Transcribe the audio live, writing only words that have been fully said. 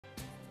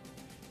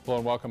Hello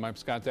and welcome. I'm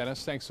Scott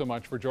Dennis. Thanks so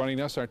much for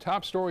joining us. Our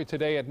top story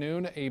today at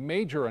noon, a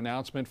major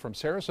announcement from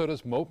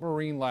Sarasota's Mote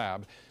Marine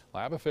Lab.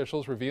 Lab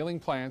officials revealing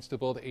plans to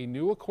build a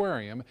new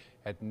aquarium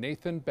at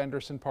Nathan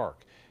Benderson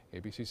Park.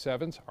 ABC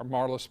 7's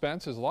Marla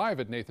Spence is live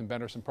at Nathan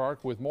Benderson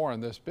Park with more on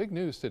this big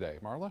news today.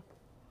 Marla?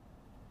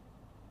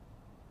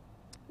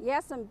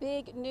 Yes, some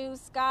big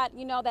news, Scott.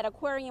 You know, that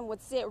aquarium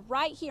would sit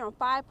right here on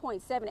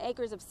 5.7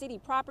 acres of city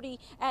property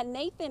at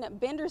Nathan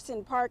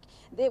Benderson Park.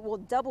 That will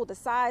double the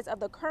size of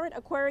the current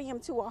aquarium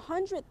to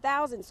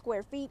 100,000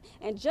 square feet.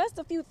 And just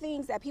a few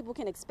things that people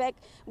can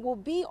expect will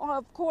be,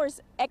 of course,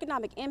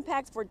 economic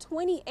impacts for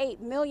 $28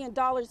 million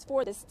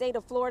for the state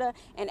of Florida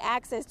and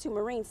access to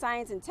marine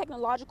science and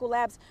technological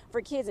labs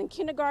for kids in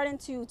kindergarten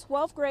to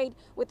 12th grade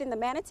within the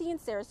Manatee and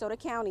Sarasota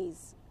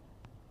counties.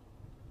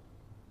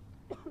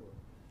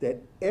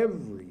 That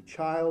every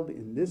child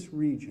in this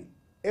region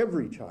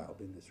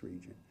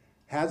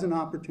has an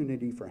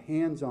opportunity for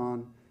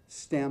hands-on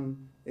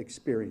STEM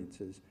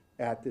experiences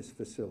at this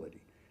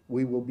facility.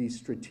 We will be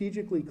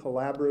strategically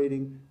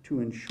collaborating to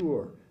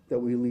ensure that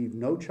we leave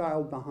no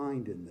child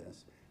behind in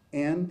this,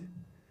 and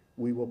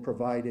we will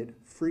provide it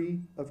free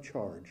of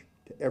charge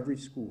to every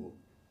school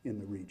in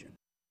the region.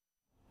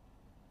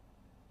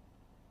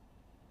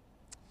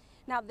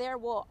 Now, there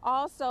will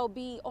also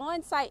be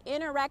on-site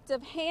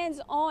interactive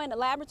hands-on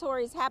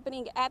laboratories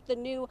happening at the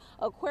new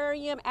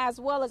aquarium, as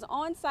well as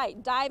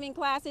on-site diving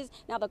classes.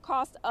 Now, the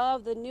cost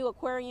of the new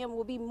aquarium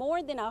will be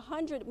more than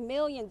 $100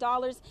 million,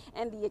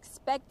 and the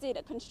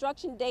expected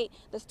construction date,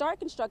 the start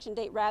construction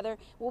date rather,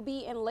 will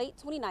be in late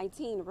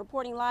 2019.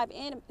 Reporting live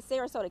in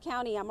Sarasota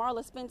County, I'm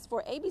Marla Spence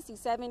for ABC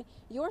 7,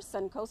 your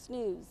Suncoast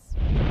News.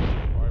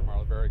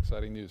 Very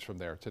exciting news from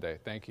there today.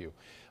 Thank you.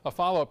 A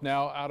follow-up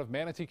now out of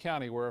Manatee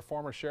County, where a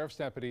former sheriff's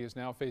deputy is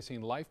now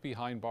facing life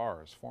behind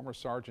bars. Former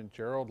Sergeant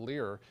Gerald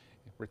Lear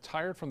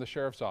retired from the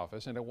sheriff's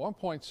office and at one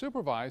point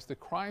supervised the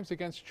Crimes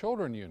Against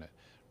Children unit.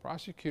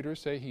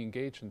 Prosecutors say he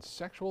engaged in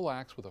sexual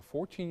acts with a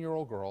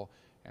 14-year-old girl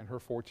and her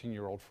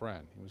 14-year-old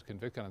friend. He was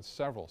convicted on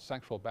several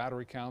sexual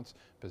battery counts,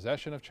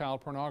 possession of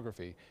child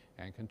pornography,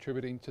 and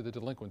contributing to the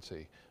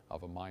delinquency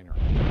of a minor.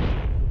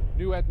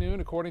 New at noon,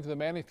 according to the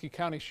Manatee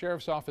County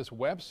Sheriff's Office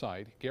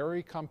website,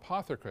 Gary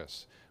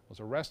Kompothecras was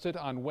arrested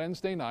on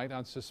Wednesday night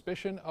on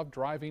suspicion of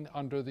driving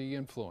under the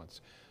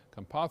influence.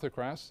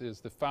 Kompothecras is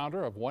the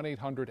founder of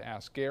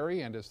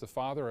 1-800-ASK-GARY and is the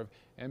father of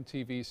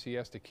MTV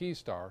Siesta Key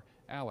star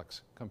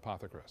Alex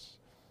Kompothecras.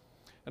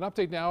 An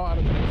update now out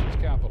of the nation's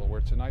capital,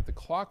 where tonight the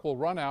clock will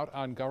run out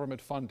on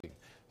government funding.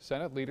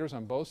 Senate leaders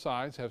on both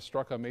sides have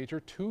struck a major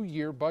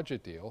two-year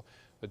budget deal,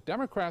 but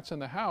Democrats in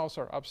the House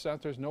are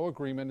upset there's no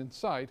agreement in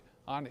sight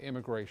on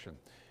immigration.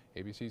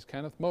 ABC's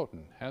Kenneth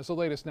Moten has the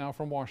latest now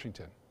from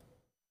Washington.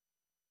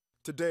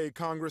 Today,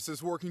 Congress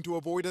is working to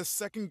avoid a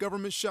second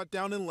government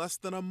shutdown in less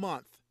than a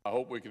month. I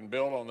hope we can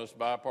build on this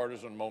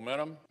bipartisan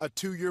momentum. A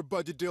two-year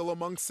budget deal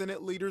among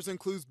Senate leaders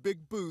includes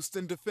big boosts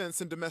in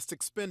defense and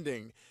domestic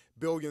spending,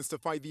 billions to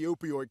fight the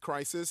opioid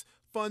crisis,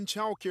 fund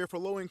child care for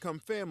low-income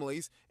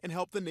families, and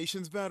help the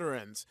nation's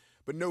veterans.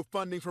 But no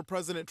funding for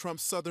President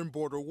Trump's southern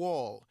border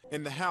wall.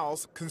 In the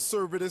House,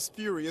 conservatives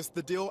furious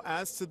the deal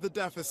adds to the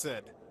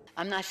deficit.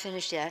 I'm not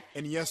finished yet.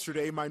 And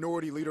yesterday,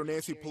 Minority Leader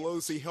Nancy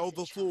Pelosi held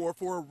the floor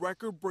for a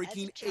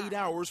record-breaking 8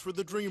 hours for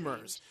the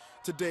Dreamers.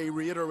 Today,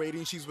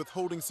 reiterating she's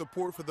withholding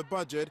support for the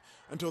budget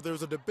until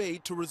there's a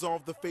debate to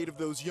resolve the fate of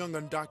those young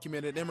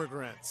undocumented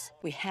immigrants.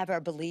 We have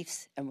our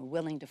beliefs, and we're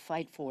willing to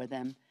fight for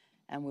them,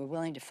 and we're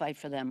willing to fight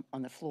for them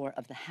on the floor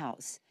of the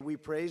House. We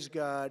praise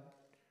God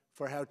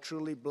for how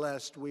truly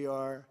blessed we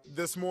are.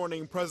 This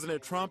morning,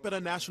 President Trump at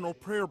a national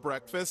prayer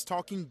breakfast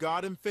talking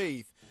God and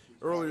faith.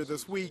 Earlier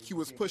this week, he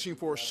was pushing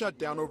for a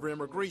shutdown over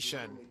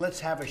immigration.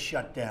 Let's have a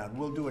shutdown.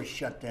 We'll do a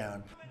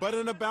shutdown. But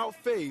in about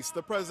face,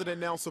 the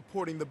president now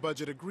supporting the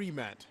budget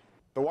agreement.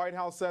 The White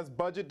House says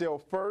budget deal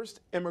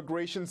first,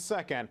 immigration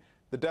second.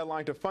 The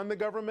deadline to fund the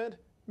government,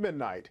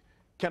 midnight.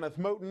 Kenneth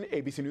Moten,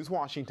 ABC News,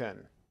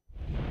 Washington.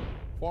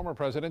 Former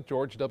President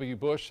George W.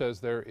 Bush says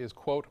there is,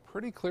 quote,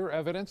 pretty clear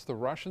evidence the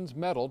Russians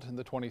meddled in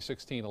the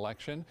 2016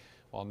 election.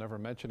 While never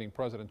mentioning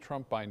President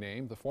Trump by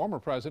name, the former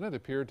president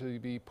appeared to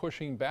be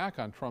pushing back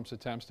on Trump's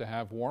attempts to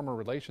have warmer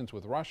relations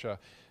with Russia,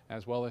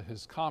 as well as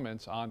his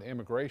comments on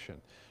immigration.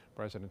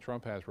 President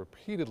Trump has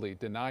repeatedly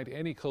denied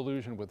any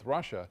collusion with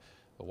Russia.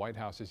 The White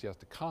House is yet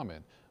to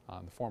comment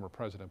on the former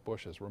President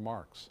Bush's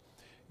remarks.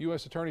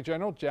 U.S. Attorney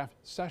General Jeff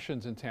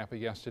Sessions in Tampa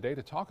yesterday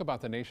to talk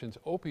about the nation's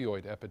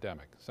opioid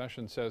epidemic.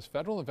 Sessions says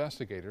federal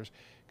investigators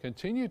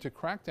continue to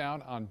crack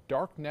down on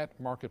darknet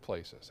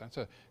marketplaces. That's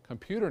a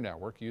computer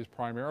network used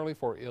primarily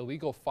for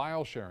illegal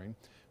file sharing,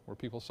 where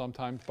people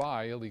sometimes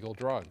buy illegal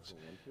drugs.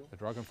 The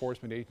Drug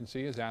Enforcement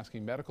Agency is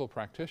asking medical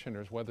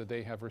practitioners whether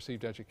they have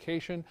received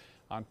education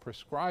on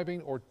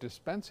prescribing or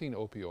dispensing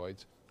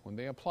opioids when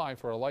they apply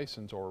for a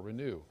license or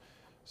renew.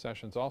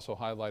 Sessions also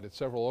highlighted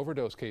several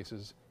overdose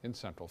cases in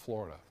Central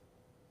Florida.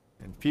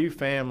 And few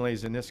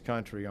families in this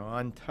country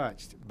are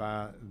untouched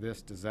by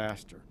this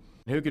disaster.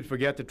 Who could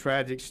forget the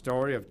tragic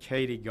story of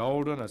Katie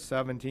Golden, a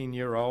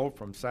 17-year-old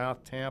from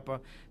South Tampa?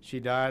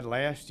 She died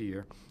last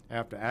year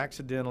after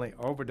accidentally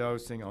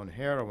overdosing on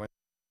heroin.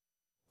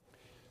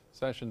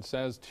 Sessions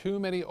says too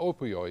many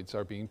opioids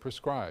are being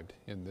prescribed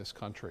in this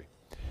country.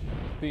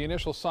 The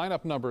initial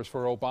sign-up numbers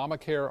for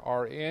Obamacare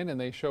are in, and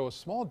they show a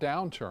small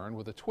downturn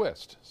with a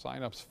twist.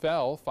 Sign-ups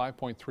fell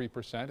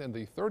 5.3% in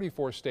the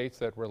 34 states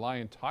that rely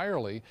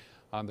entirely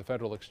on the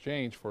federal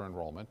exchange for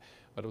enrollment.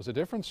 But it was a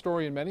different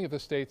story in many of the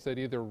states that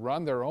either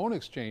run their own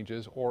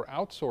exchanges or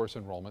outsource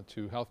enrollment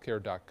to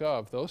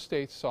healthcare.gov. Those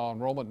states saw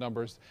enrollment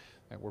numbers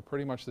that were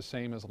pretty much the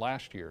same as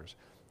last year's.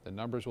 The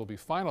numbers will be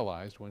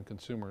finalized when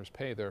consumers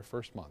pay their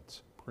first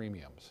month's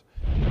premiums.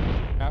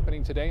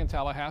 Happening today in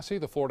Tallahassee,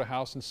 the Florida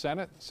House and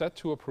Senate set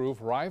to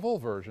approve rival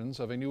versions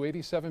of a new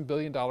 $87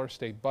 billion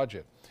state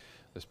budget.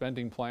 The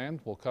spending plan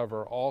will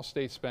cover all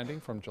state spending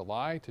from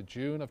July to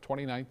June of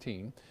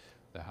 2019.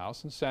 The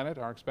House and Senate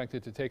are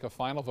expected to take a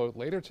final vote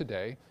later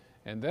today,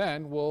 and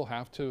then we'll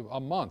have a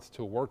month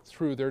to work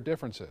through their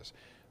differences.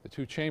 The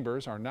two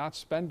chambers are not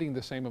spending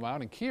the same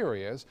amount in key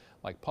areas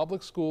like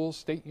public schools,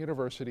 state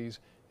universities,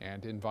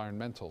 and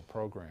environmental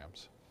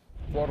programs.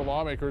 Florida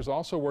lawmakers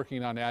also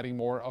working on adding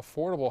more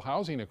affordable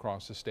housing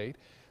across the state.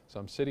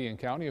 Some city and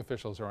county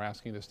officials are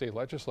asking the state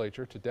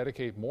legislature to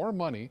dedicate more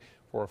money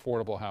for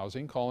affordable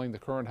housing, calling the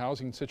current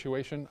housing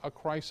situation a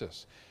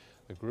crisis.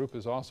 The group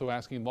is also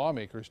asking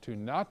lawmakers to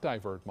not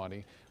divert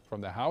money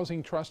from the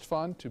Housing Trust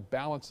Fund to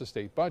balance the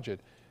state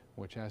budget,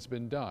 which has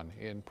been done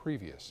in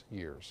previous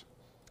years.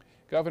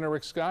 Governor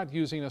Rick Scott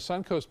using a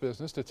Suncoast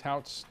business to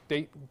tout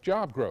state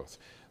job growth.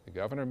 The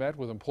governor met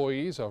with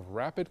employees of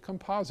Rapid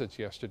Composites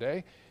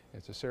yesterday.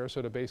 It's a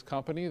Sarasota-based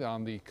company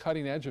on the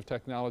cutting edge of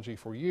technology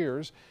for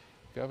years.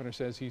 The governor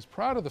says he's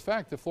proud of the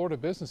fact that Florida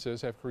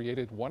businesses have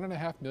created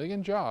 1.5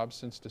 million jobs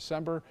since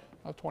December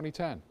of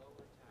 2010.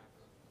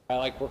 I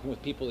like working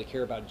with people that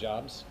care about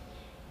jobs.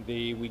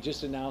 We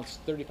just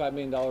announced $35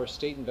 million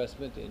state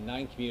investment in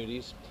 9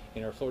 communities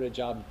in our Florida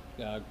Job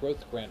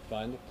Growth Grant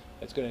Fund.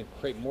 That's going to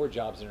create more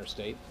jobs in our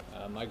state.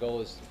 My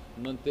goal is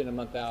month in and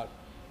month out,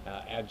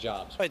 add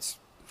jobs. It's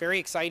very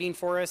exciting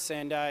for us,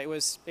 and it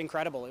was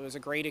incredible. It was a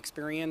great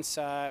experience.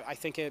 I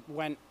think it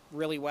went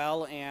really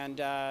well,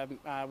 and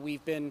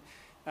we've been,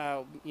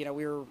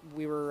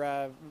 we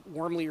were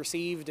warmly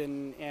received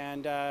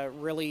and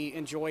really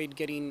enjoyed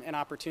getting an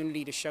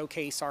opportunity to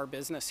showcase our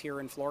business here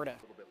in Florida.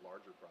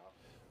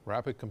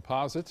 Rapid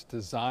Composites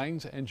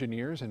designs,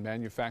 engineers, and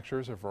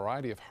manufactures a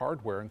variety of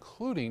hardware,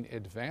 including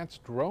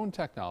advanced drone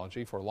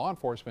technology for law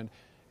enforcement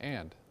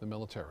and the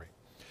military.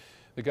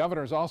 The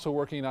governor is also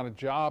working on a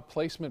job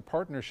placement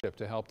partnership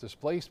to help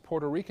displaced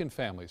Puerto Rican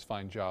families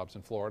find jobs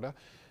in Florida.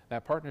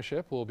 That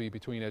partnership will be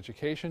between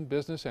education,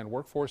 business, and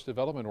workforce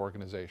development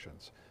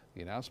organizations.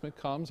 The announcement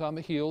comes on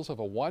the heels of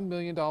a $1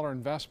 million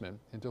investment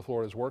into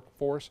Florida's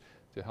workforce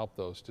to help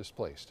those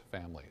displaced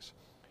families.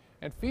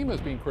 And FEMA is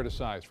being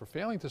criticized for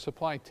failing to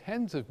supply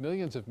tens of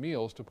millions of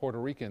meals to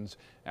Puerto Ricans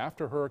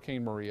after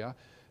Hurricane Maria.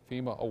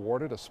 FEMA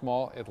awarded a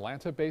small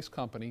Atlanta-based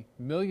company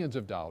millions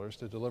of dollars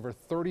to deliver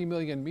 30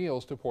 million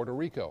meals to Puerto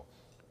Rico,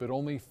 but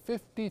only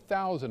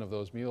 50,000 of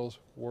those meals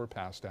were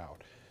passed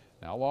out.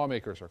 Now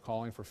lawmakers are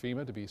calling for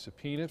FEMA to be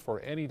subpoenaed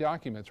for any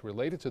documents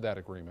related to that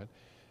agreement.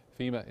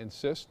 FEMA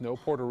insists no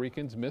Puerto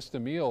Ricans missed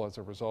a meal as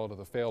a result of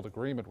the failed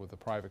agreement with the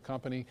private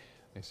company.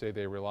 They say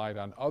they relied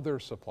on other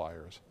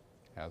suppliers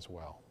as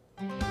well.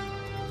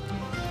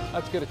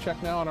 Let's get a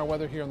check now on our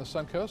weather here on the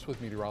Suncoast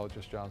with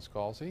meteorologist John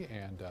Scalzi,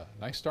 and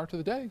nice start to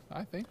the day,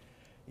 I think.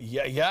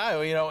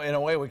 Yeah, you know, in a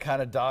way we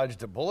kind of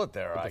dodged a bullet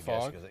there, With I the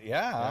guess. fog?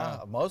 Yeah,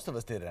 most of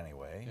us did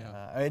anyway.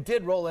 Yeah. I mean, it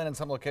did roll in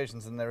some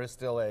locations, and there is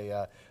still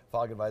a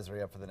fog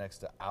advisory up for the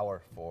next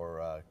hour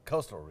for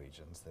coastal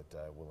regions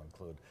that will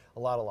include a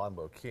lot of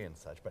Longboat Key and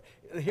such. But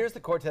here's the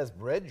Cortez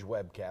Bridge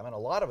webcam, and a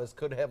lot of us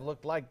could have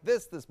looked like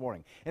this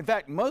morning. In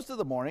fact, most of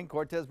the morning,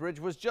 Cortez Bridge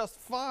was just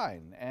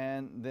fine,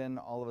 and then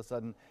all of a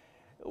sudden,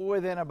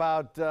 within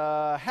about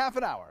half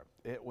an hour,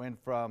 it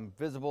went from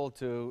visible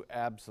to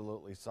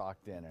absolutely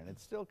socked in, and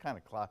it's still kind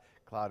of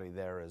cloudy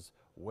there as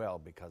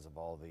well because of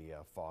all the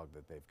fog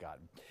that they've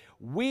gotten.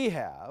 We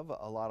have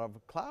a lot of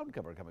cloud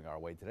cover coming our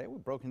way today. We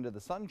broke into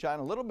the sunshine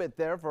a little bit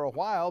there for a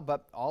while,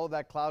 but all of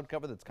that cloud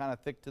cover that's kind of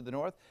thick to the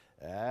north,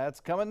 that's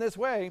coming this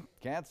way.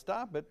 Can't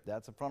stop it.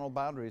 That's a frontal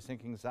boundary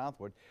sinking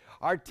southward.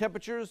 Our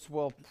temperatures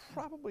will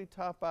probably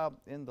top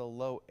out in the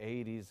low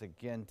 80s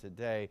again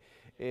today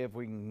if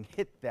we can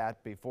hit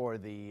that before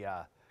the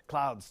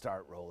clouds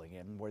start rolling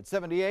in. We're at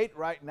 78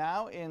 right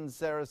now in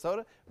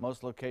Sarasota.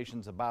 Most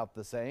locations about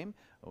the same.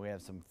 We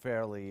have some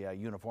fairly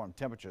uniform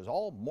temperatures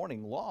all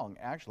morning long,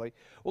 actually.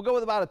 We'll go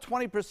with about a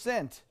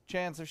 20%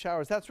 chance of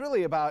showers. That's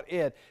really about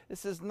it.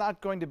 This is not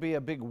going to be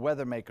a big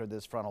weather maker,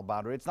 this frontal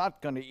boundary. It's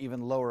not going to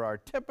even lower our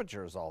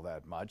temperatures all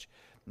that much.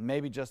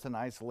 Maybe just an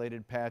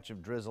isolated patch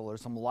of drizzle or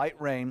some light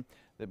rain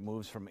that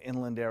moves from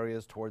inland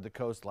areas toward the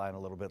coastline a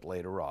little bit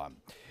later on.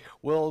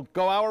 We'll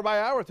go hour by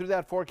hour through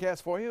that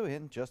forecast for you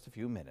in just a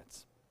few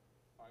minutes.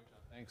 All right, John,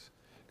 thanks.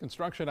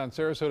 Construction on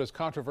Sarasota's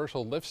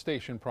controversial lift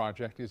station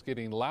project is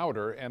getting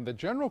louder, and the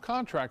general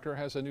contractor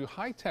has a new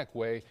high-tech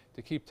way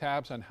to keep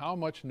tabs on how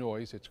much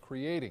noise it's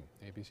creating.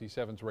 ABC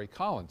 7's Ray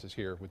Collins is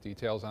here with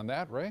details on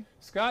that. Ray?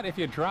 Scott, if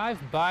you drive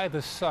by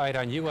the site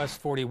on US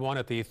 41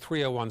 at the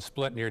 301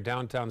 split near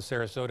downtown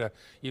Sarasota,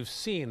 you've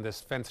seen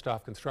this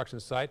fenced-off construction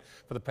site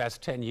for the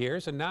past 10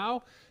 years, and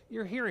now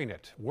you're hearing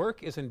it.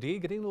 Work is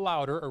indeed getting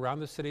louder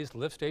around the city's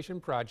lift station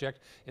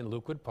project in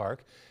Lukewood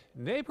Park.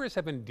 Neighbors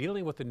have been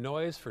dealing with the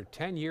noise for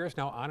 10 years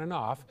now, on and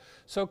off,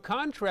 so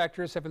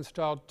contractors have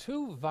installed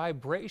 2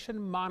 vibration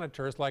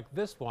monitors like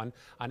this one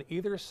on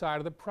either side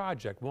of the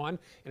project, one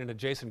in an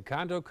adjacent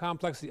condo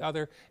complex, the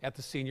other at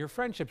the Senior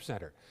Friendship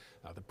Center.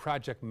 Now, the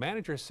project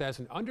manager says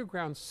an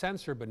underground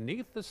sensor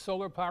beneath the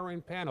solar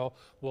powering panel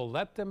will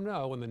let them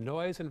know when the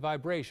noise and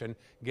vibration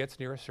gets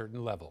near a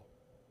certain level.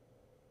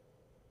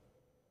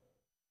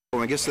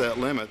 When it gets to that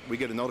limit, we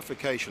get a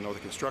notification, or the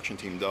construction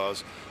team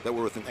does, that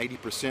we're within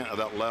 80% of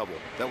that level.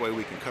 That way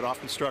we can cut off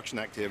construction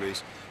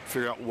activities,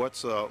 figure out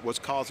what's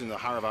causing the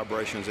higher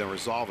vibrations and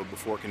resolve it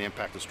before it can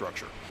impact the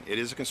structure. It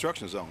is a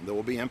construction zone. There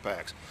will be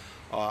impacts.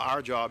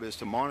 Our job is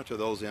to monitor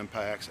those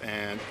impacts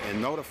and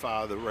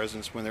notify the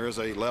residents when there is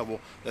a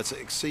level that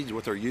exceeds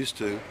what they're used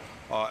to,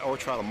 or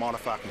try to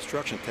modify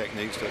construction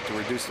techniques to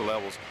reduce the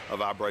levels of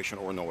vibration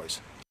or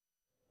noise.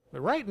 But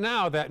right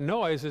now, that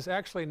noise is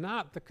actually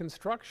not the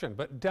construction,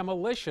 but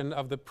demolition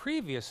of the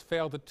previous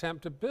failed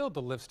attempt to build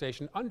the lift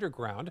station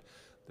underground.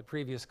 The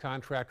previous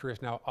contractor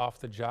is now off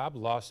the job.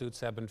 Lawsuits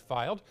have been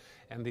filed,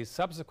 and the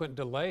subsequent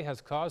delay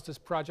has caused this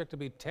project to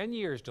be 10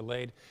 years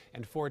delayed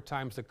and 4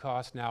 times the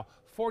cost, now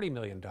 $40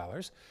 million.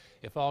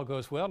 If all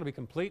goes well, it'll be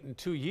complete in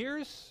 2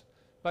 years.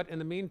 But in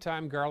the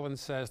meantime, Garland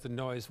says the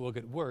noise will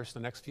get worse the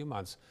next few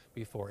months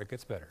before it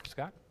gets better.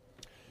 Scott?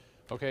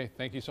 Okay,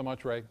 thank you so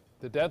much, Ray.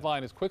 The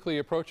deadline is quickly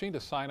approaching to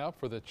sign up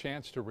for the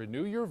chance to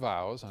renew your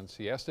vows on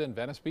Siesta and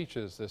Venice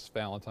beaches this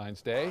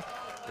Valentine's Day.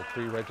 The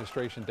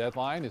pre-registration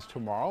deadline is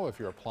tomorrow if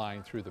you're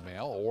applying through the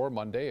mail, or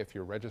Monday if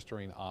you're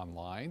registering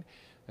online.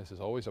 This is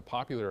always a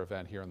popular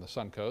event here on the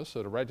Suncoast,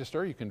 so to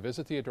register you can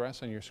visit the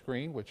address on your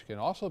screen, which can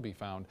also be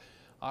found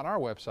on our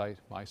website,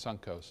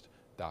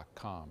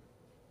 mysuncoast.com.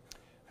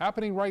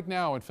 Happening right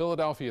now in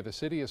Philadelphia, the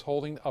city is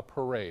holding a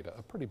parade,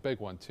 a pretty big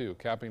one too,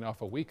 capping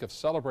off a week of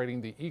celebrating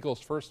the Eagles'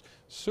 first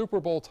Super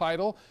Bowl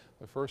title,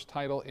 the first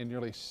title in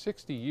nearly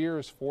 60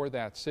 years for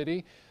that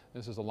city.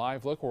 This is a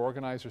live look where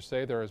organizers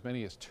say there are as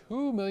many as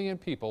 2 million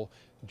people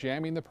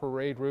jamming the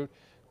parade route.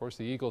 Of course,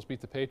 the Eagles beat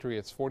the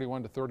Patriots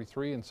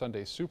 41-33 in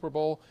Sunday's Super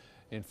Bowl.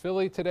 In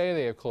Philly today,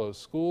 they have closed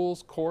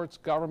schools, courts,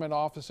 government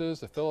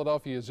offices, the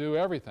Philadelphia Zoo,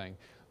 everything,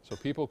 so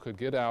people could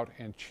get out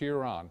and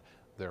cheer on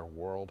their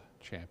world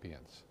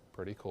champions.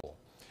 Pretty cool.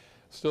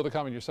 Still to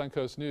come in your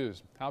Suncoast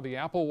News, how the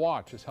Apple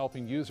Watch is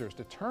helping users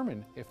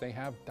determine if they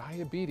have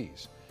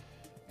diabetes.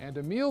 And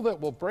a meal that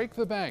will break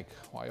the bank,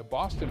 why a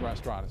Boston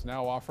restaurant is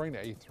now offering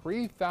a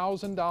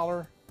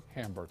 $3,000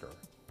 hamburger.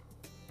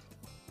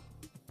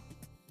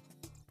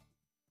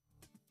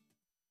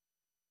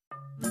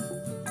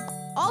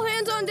 All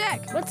hands on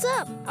deck. What's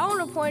up? I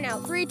want to point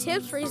out 3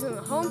 tips for using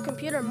the home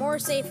computer more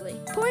safely.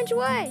 Point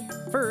away.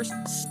 First,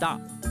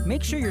 stop.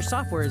 Make sure your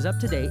software is up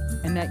to date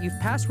and that you've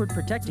password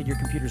protected your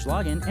computer's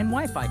login and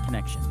Wi-Fi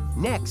connection.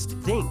 Next,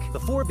 think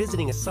before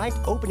visiting a site,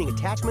 opening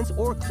attachments,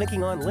 or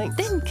clicking on links.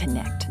 Then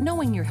connect,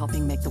 knowing you're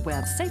helping make the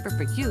web safer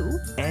for you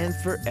and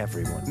for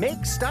everyone.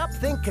 Make Stop,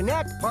 Think,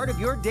 Connect part of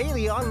your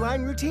daily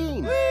online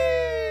routine.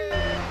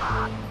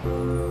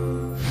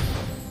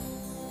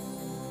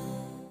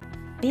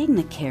 Being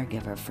the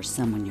caregiver for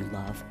someone you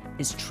love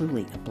is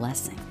truly a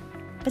blessing.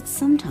 But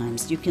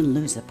sometimes you can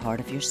lose a part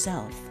of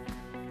yourself.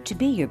 To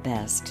be your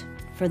best,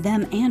 for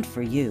them and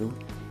for you,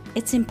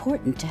 it's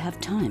important to have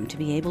time to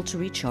be able to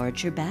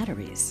recharge your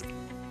batteries.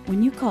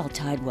 When you call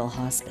Tidewell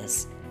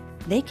Hospice,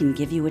 they can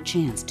give you a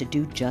chance to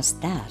do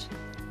just that,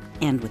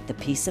 and with the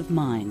peace of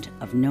mind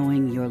of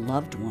knowing your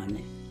loved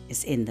one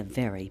is in the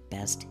very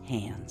best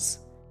hands.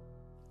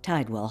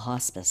 Tidewell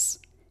Hospice.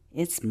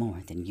 It's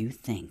more than you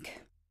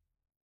think.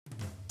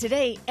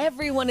 Today,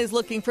 everyone is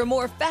looking for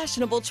more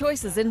fashionable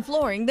choices in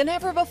flooring than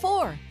ever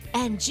before.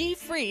 And G.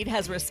 Fried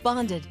has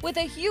responded with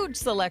a huge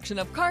selection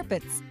of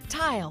carpets,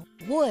 tile,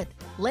 wood,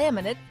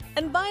 laminate,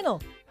 and vinyl.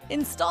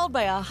 Installed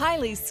by a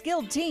highly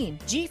skilled team,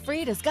 G.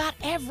 Fried has got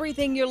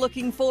everything you're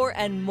looking for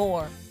and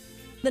more.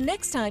 The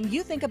next time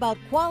you think about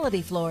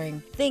quality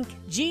flooring, think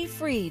G.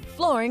 Fried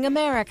Flooring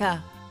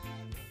America.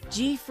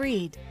 G.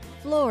 Fried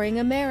Flooring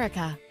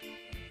America.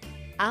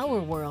 Our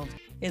world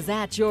is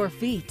at your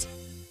feet.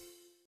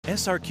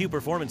 SRQ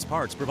Performance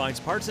Parts provides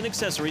parts and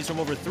accessories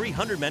from over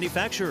 300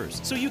 manufacturers,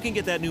 so you can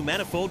get that new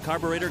manifold,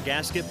 carburetor,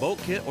 gasket, bolt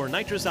kit, or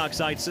nitrous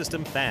oxide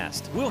system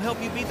fast. We'll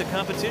help you beat the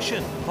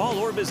competition. Call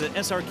or visit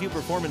SRQ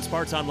Performance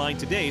Parts online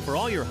today for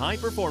all your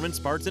high-performance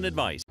parts and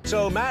advice.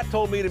 So Matt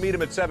told me to meet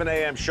him at 7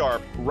 a.m.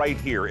 sharp right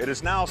here. It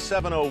is now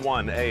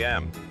 7:01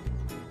 a.m.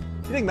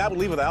 You think Matt would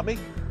leave without me?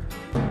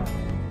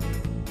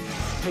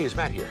 Hey, is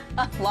Matt here?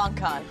 Long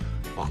gone.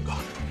 Long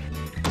gone.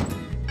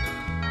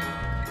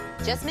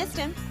 Just missed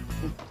him.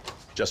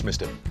 Just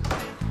missed him.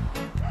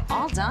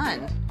 All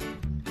done.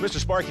 Mr.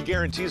 Sparky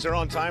guarantees they're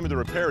on time and the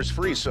repair is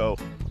free, so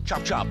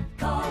chop chop.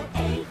 Call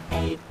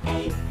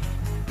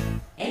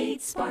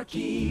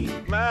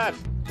 888-8-SPARKY. Matt,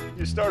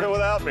 you started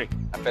without me.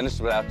 I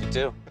finished without you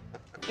too.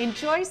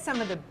 Enjoy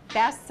some of the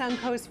best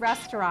Suncoast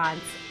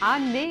restaurants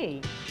on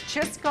me.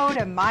 Just go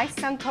to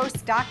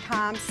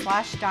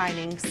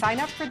mysuncoast.com/dining, sign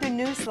up for the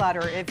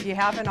newsletter if you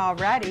haven't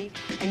already,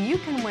 and you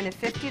can win a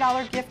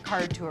 $50 gift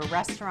card to a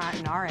restaurant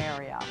in our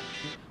area.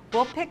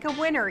 We'll pick a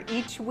winner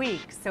each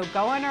week, so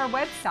go on our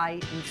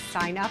website and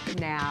sign up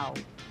now.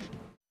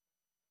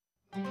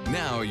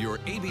 Now your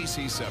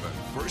ABC7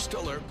 First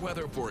Alert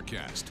Weather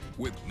Forecast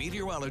with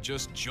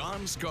meteorologist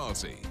John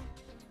Scalzi.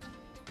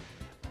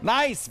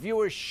 Nice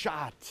viewer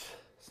shot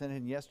sent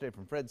in yesterday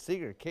from Fred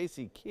Seeger,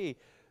 Casey Key.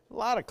 A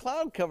lot of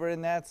cloud cover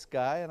in that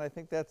sky, and I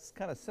think that's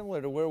kind of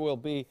similar to where we'll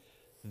be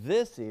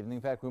this evening.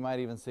 In fact, we might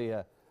even see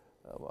a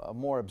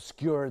more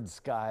obscured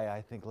sky,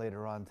 I think,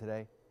 later on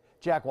today.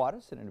 Jack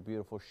Waters sent in a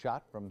beautiful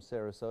shot from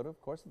Sarasota,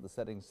 of course, of the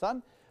setting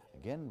sun.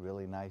 Again,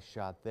 really nice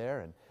shot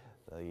there, and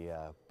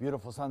the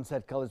beautiful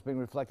sunset colors being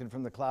reflected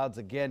from the clouds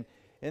again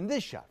in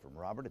this shot from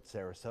Robert at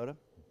Sarasota.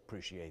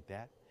 Appreciate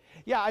that.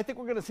 Yeah, I think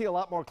we're going to see a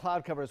lot more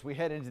cloud cover as we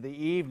head into the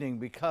evening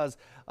because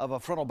of a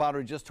frontal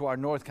boundary just to our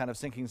north kind of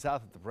sinking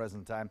south at the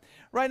present time.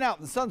 Right now,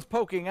 the sun's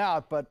poking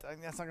out, but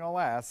that's not going to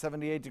last.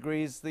 78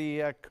 degrees,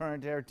 the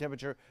current air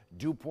temperature.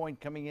 Dew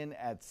point coming in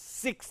at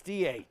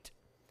 68.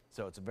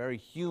 So it's a very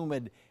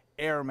humid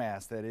air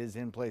mass that is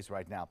in place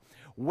right now.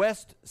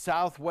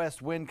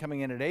 West-southwest wind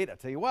coming in at 8. I'll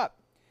tell you what,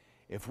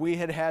 if we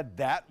had had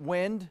that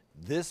wind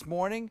this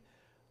morning,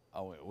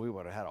 oh, we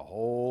would have had a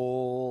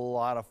whole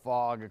lot of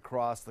fog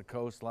across the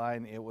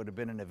coastline. It would have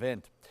been an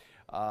event.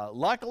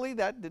 Luckily,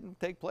 that didn't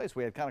take place.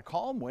 We had kind of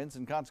calm winds,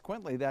 and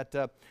consequently, that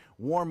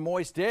warm,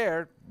 moist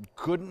air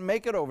couldn't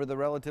make it over the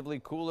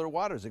relatively cooler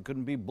waters. It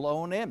couldn't be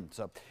blown in.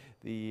 So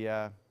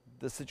the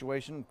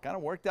situation kind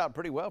of worked out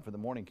pretty well for the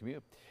morning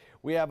commute.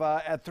 We have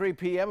at 3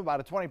 p.m.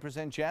 about a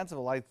 20% chance of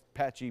a light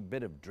patchy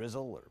bit of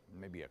drizzle or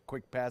maybe a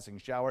quick passing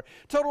shower.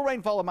 Total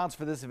rainfall amounts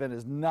for this event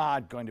is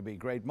not going to be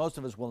great. Most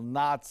of us will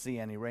not see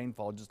any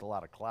rainfall, just a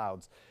lot of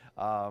clouds.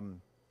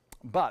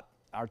 But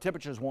our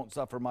temperatures won't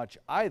suffer much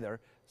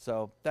either,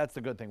 so that's the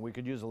good thing. We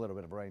could use a little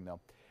bit of rain, though.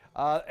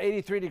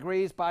 83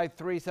 degrees by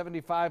 3,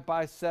 75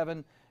 by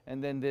 7.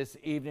 And then this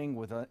evening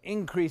with an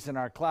increase in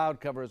our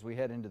cloud cover as we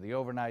head into the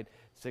overnight,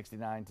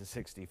 69 to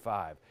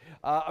 65.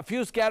 A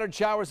few scattered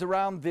showers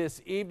around this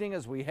evening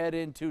as we head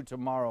into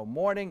tomorrow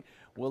morning.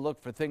 We'll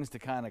look for things to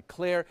kind of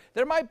clear.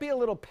 There might be a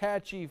little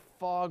patchy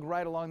fog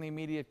right along the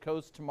immediate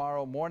coast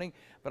tomorrow morning,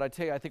 but I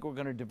tell you, I think we're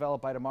going to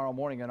develop by tomorrow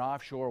morning an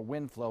offshore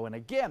wind flow, and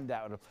again,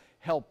 that would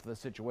help the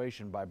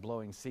situation by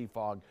blowing sea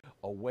fog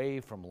away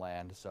from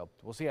land. So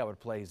we'll see how it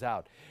plays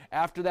out.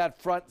 After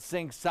that front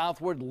sinks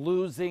southward,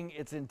 losing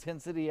its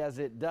intensity as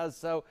it does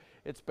so,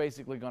 it's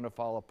basically going to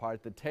fall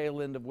apart, the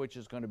tail end of which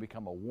is going to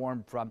become a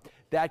warm front.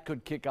 That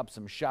could kick up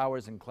some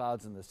showers and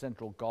clouds in the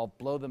central Gulf,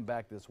 blow them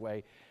back this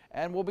way,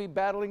 and we'll be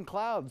battling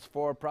clouds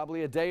for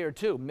probably a day or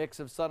two,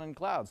 mix of sun and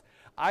clouds.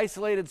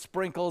 Isolated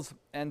sprinkles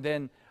and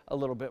then a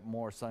little bit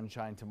more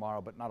sunshine tomorrow,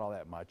 but not all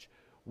that much.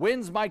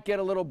 Winds might get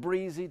a little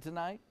breezy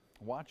tonight.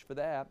 Watch for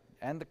that,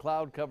 and the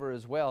cloud cover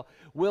as well.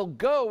 We'll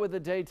go with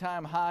a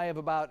daytime high of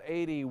about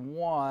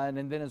 81,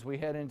 and then as we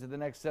head into the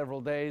next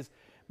several days,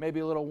 maybe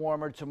a little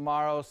warmer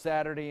tomorrow,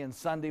 Saturday, and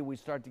Sunday. We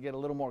start to get a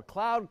little more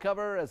cloud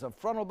cover as a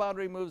frontal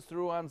boundary moves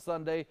through on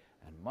Sunday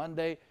and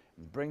Monday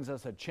and brings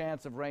us a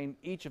chance of rain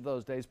each of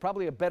those days.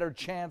 Probably a better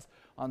chance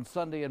on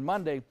Sunday and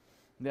Monday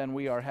than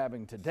we are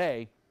having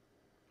today.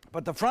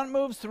 But the front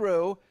moves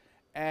through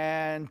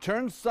and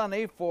turns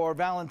sunny for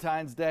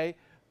Valentine's Day,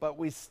 but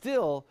we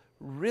still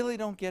really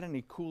don't get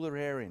any cooler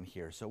air in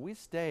here. So we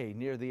stay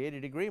near the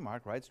 80-degree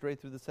mark right straight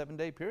through the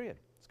 7-day period.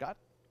 Scott?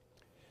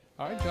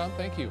 All right, John,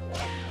 thank you.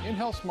 In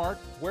Health Smart,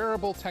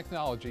 wearable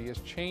technology is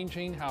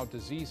changing how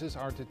diseases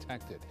are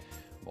detected.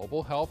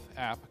 Mobile health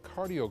app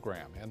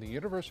Cardiogram and the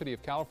University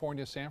of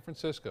California, San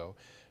Francisco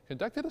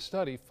conducted a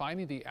study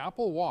finding the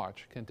Apple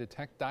Watch can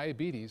detect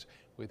diabetes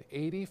with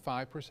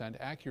 85%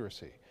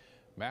 accuracy.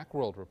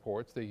 Macworld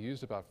reports they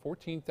used about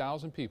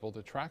 14,000 people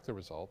to track the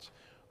results.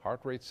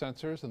 Heart rate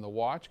sensors in the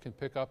watch can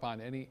pick up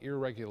on any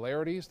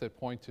irregularities that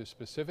point to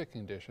specific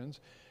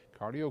conditions.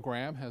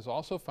 Cardiogram has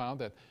also found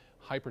that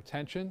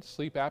hypertension,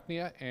 sleep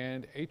apnea,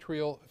 and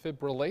atrial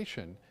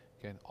fibrillation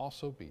can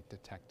also be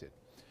detected.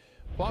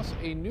 Plus,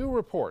 a new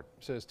report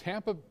says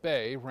Tampa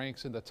Bay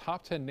ranks in the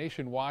top 10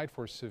 nationwide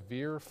for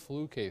severe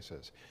flu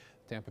cases.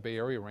 Tampa Bay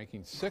area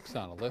ranking 6th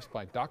on a list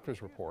by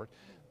Doctors Report.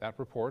 That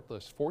report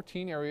lists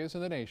 14 areas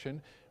in the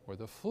nation where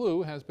the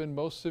flu has been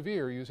most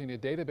severe using a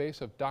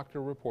database of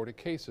doctor-reported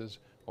cases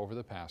over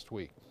the past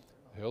week.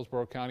 The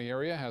Hillsborough County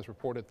area has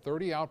reported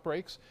 30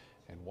 outbreaks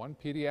and 1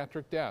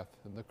 pediatric death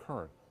in the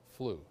current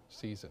flu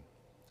season.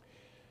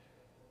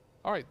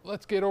 All right,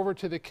 let's get over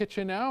to the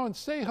kitchen now and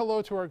say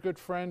hello to our good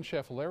friend,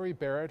 Chef Larry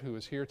Barrett, who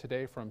is here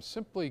today from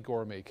Simply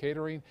Gourmet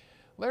Catering.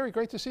 Larry,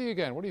 great to see you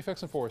again. What are you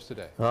fixing for us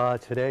today?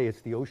 Today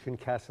it's the Ocean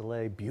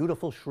Cassoulet,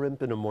 beautiful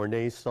shrimp in a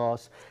Mornay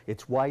sauce.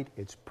 It's white,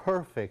 it's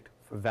perfect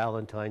for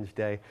Valentine's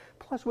Day.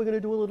 Plus we're going to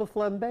do a little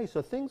flambé,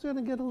 so things are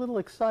going to get a little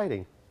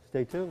exciting.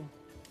 Stay tuned.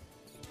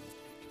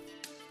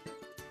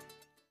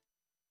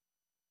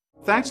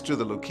 Thanks to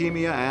the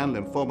Leukemia and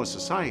Lymphoma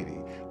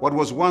Society, what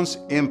was once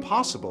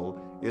impossible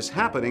is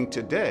happening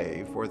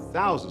today for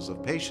thousands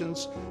of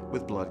patients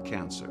with blood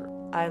cancer.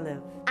 I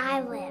live. I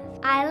live.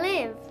 I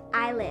live.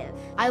 I live.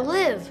 I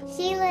live.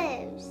 She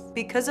lives.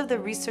 Because of the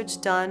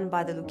research done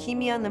by the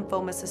Leukemia and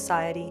Lymphoma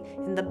Society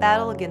in the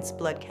battle against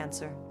blood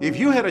cancer. If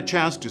you had a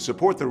chance to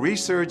support the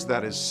research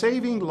that is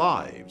saving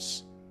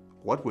lives,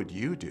 what would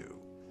you do?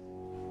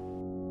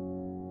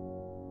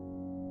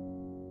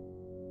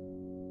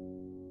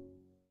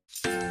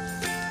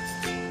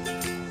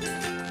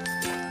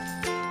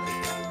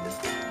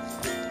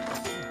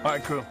 All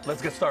right, crew,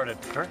 let's get started.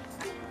 Sure.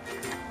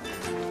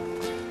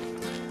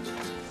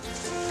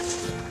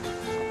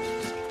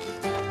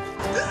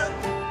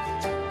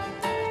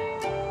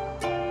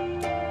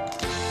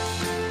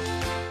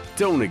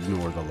 Don't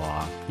ignore the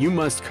law. You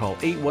must call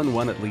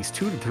 811 at least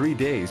 2 to 3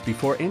 days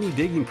before any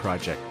digging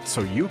project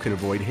so you can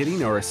avoid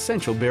hitting our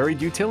essential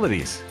buried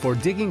utilities. For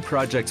digging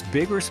projects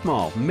big or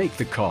small, make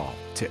the call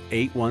to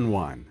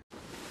 811.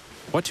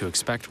 What to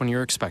expect when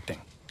you're expecting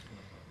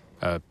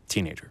a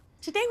teenager.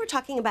 Today we're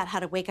talking about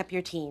how to wake up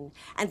your teen,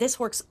 and this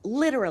works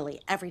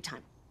literally every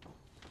time.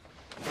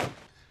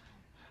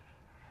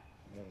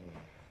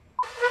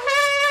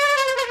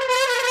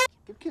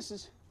 Give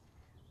kisses.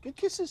 Good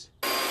kisses.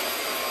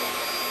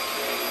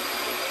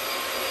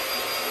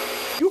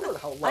 You heard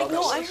how loud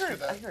I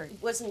heard. It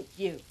wasn't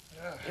you.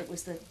 It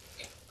was the...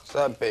 Is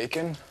that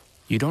bacon?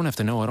 You don't have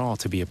to know it all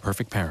to be a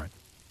perfect parent.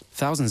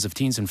 Thousands of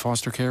teens in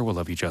foster care will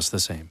love you just the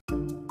same.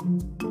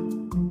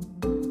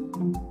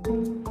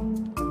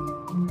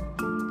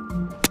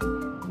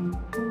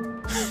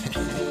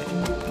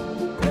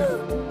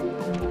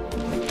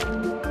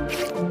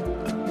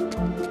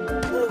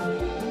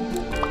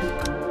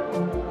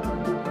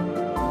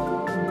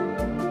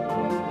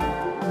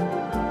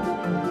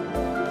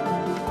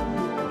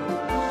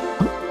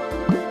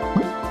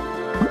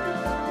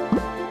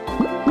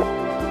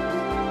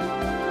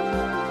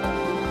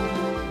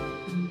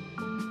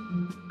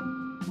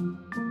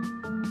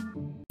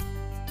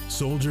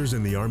 Soldiers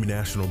in the Army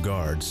National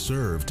Guard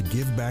serve to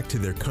give back to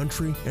their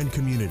country and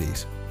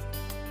communities.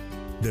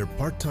 Their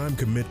part-time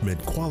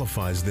commitment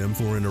qualifies them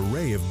for an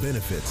array of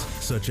benefits,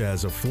 such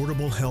as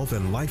affordable health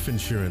and life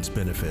insurance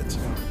benefits,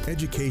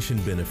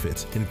 education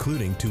benefits,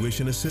 including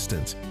tuition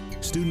assistance,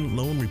 student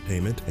loan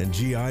repayment and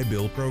GI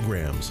Bill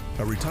programs,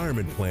 a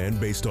retirement plan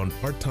based on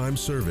part-time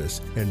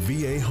service, and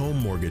VA home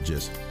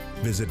mortgages.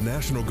 Visit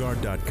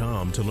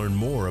NationalGuard.com to learn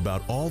more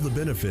about all the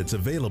benefits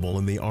available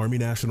in the Army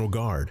National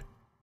Guard.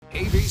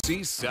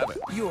 ABC 7,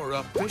 your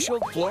official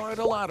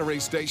Florida lottery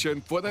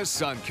station for the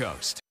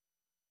Suncoast.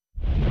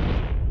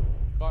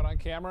 Caught on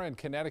camera in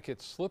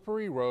Connecticut,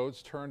 slippery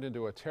roads turned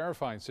into a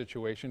terrifying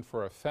situation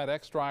for a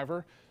FedEx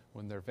driver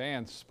when their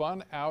van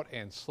spun out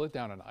and slid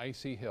down an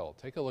icy hill.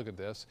 Take a look at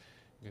this.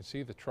 You can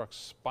see the truck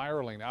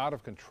spiraling out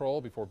of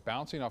control before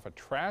bouncing off a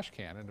trash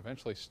can and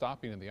eventually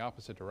stopping in the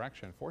opposite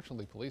direction.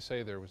 Fortunately, police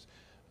say there was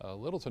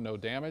little to no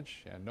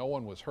damage and no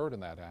one was hurt in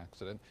that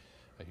accident.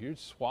 A huge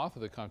swath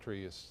of the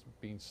country is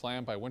being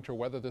slammed by winter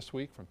weather this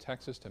week, from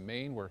Texas to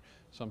Maine, where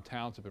some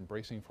towns have been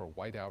bracing for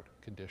whiteout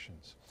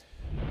conditions.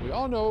 We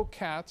all know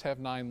cats have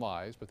 9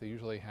 lives, but they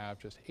usually have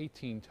just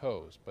 18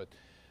 toes. But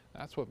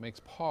that's what makes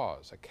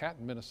Paws a cat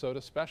in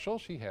Minnesota special.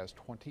 She has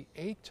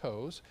 28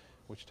 toes,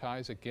 which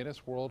ties a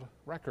Guinness World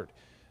Record.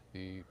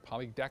 The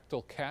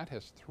polydactyl cat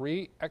has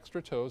 3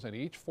 extra toes on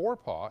each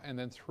forepaw and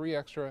then 3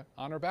 extra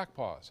on her back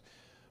paws.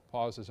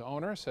 Paws'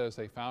 owner says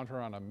they found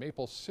her on a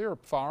maple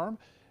syrup farm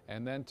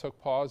and then took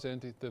Paws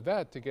into the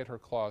vet to get her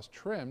claws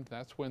trimmed.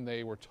 That's when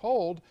they were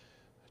told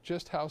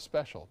just how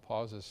special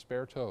Paws'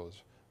 spare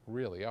toes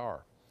really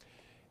are.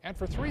 And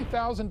for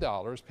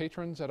 $3,000,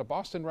 patrons at a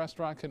Boston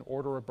restaurant can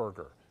order a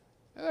burger.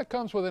 And that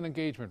comes with an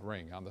engagement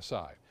ring on the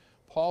side.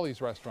 Paulie's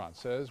Restaurant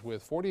says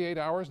with 48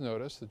 hours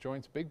notice, the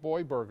joint's Big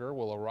Boy Burger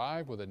will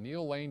arrive with a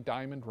Neil Lane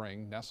diamond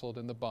ring nestled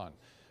in the bun,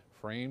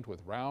 framed with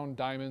round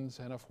diamonds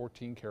and a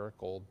 14-karat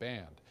gold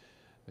band.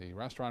 The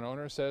restaurant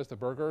owner says the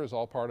burger is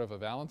all part of a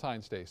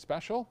Valentine's Day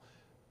special.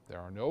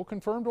 There are no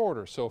confirmed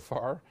orders so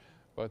far,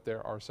 but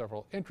there are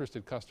several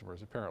interested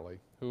customers, apparently,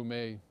 who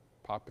may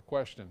pop the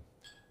question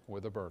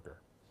with a burger.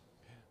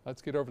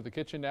 Let's get over to the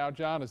kitchen now.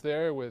 John is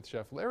there with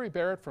Chef Larry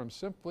Barrett from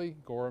Simply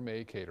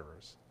Gourmet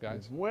Caterers.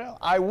 Guys? Well,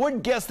 I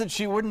would guess that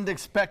she wouldn't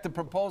expect a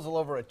proposal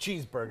over a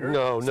cheeseburger.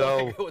 No.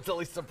 It was at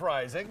least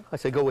surprising. I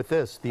say go with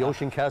this, the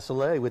Ocean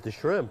Cassoulet with the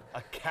shrimp.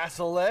 A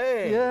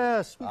cassoulet?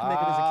 Yes, we can make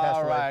it as a cassoulet.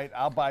 All right,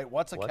 I'll bite.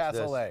 What's a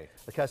cassoulet?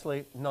 A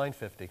cassoulet,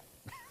 $9.50.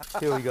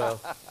 Here we go.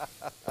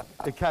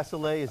 The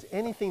cassoulet is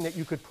anything that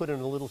you could put in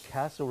a little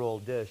casserole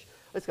dish.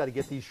 It's got to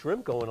get these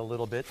shrimp going a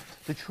little bit.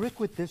 The trick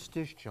with this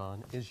dish,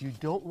 John, is you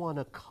don't want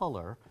to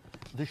color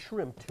the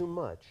shrimp too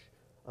much.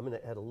 I'm going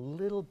to add a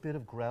little bit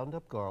of ground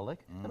up garlic,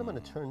 and I'm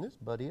going to turn this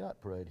buddy up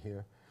right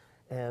here.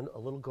 And a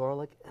little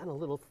garlic and a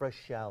little fresh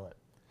shallot.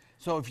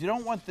 So if you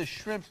don't want the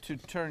shrimp to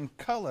turn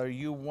color,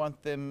 you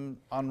want them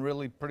on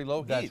really pretty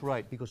low heat. That's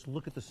right, because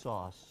look at the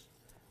sauce.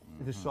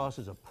 The sauce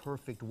is a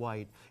perfect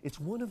white. It's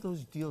one of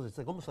those deals, it's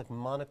like almost like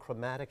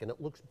monochromatic, and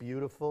it looks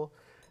beautiful.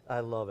 I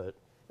love it.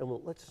 And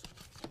let's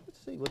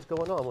see what's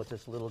going on with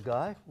this little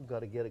guy. We've got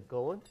to get it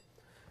going.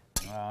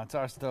 It's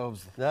our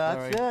stoves.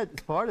 That's it.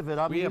 It's part of it.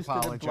 I'm we used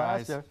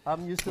apologize. to the blaster.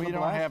 I'm used to the We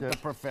don't blaster. have the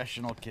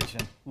professional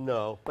kitchen.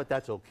 No, but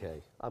that's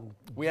okay.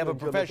 We have a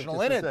professional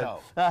in it,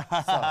 though.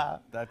 So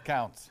that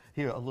counts.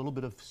 Here, a little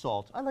bit of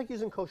salt. I like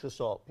using kosher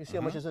salt. You see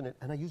how much is in it?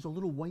 And I use a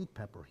little white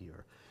pepper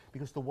here,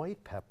 because the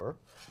white pepper,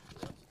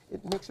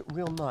 it makes it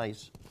real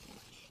nice.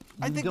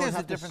 I think there's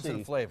a difference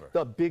in flavor.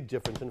 A big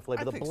difference in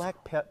flavor. I The think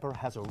black pepper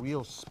has a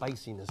real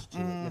spiciness to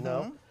it, you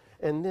know?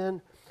 And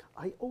then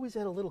I always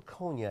add a little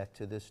cognac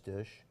to this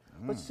dish.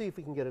 Let's see if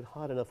we can get it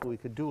hot enough where we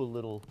could do a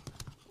little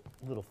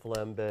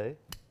flambe.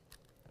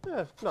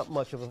 Yeah, not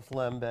much of a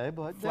flambe,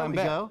 but there we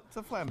go. It's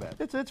a flambe.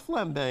 It's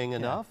flambeing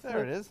enough.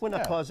 There it is. We're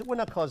not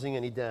causing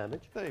any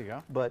damage. There you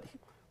go. But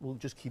we'll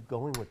just keep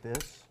going with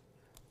this.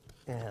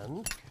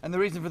 And the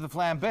reason for the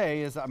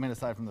flambe is, I mean,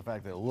 aside from the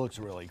fact that it looks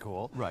really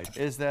cool, right,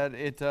 is that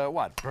it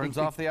burns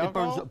off the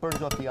alcohol? It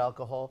burns off the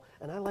alcohol,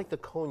 and I like the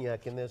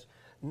cognac in this.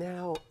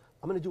 Now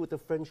I'm going to do what the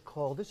French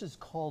call, this is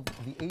called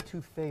the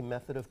étouffée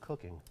method of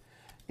cooking.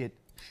 It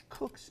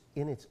cooks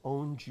in its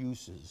own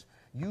juices.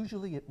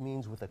 Usually it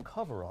means with a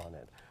cover on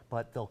it,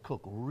 but they'll cook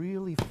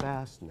really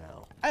fast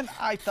now. And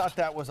I thought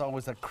that was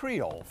always a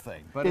Creole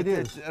thing, but it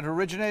is. It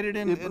originated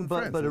in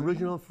France. But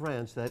original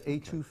France, that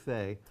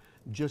étouffée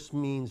just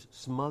means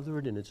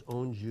smothered in its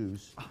own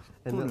juice,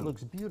 and it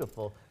looks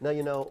beautiful. Now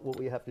you know what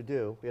we have to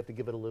do. We have to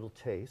give it a little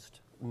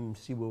taste,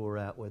 see where we're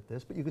at with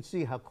this. But you can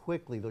see how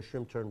quickly those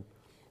shrimp turn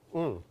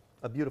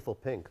a beautiful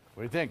pink.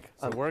 What do you think?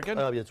 Is it working?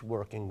 It's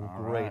working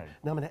great. Right.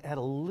 Now I'm going to add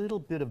a little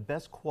bit of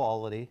best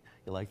quality.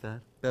 You like that?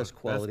 Best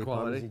quality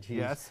Parmesan cheese.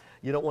 Yes.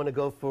 You don't want to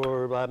go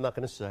for, I'm not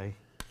going to say,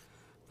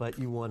 but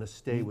you want to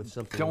stay with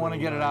something. Don't want to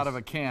get nice. it out of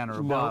a can or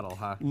a bottle,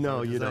 huh?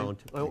 No, you don't.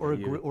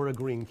 Or a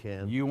green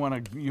can. You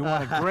want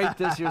to grate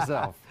this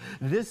yourself.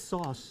 This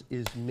sauce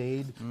is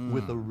made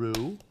with a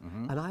roux,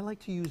 and I like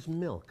to use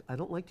milk. I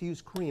don't like to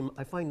use cream.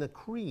 I find the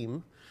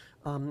cream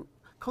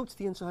coats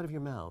the inside of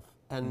your mouth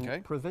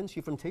and prevents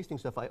you from tasting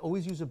stuff. I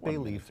always use a bay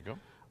leaf.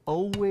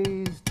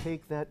 Always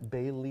take that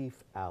bay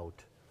leaf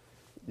out.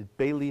 The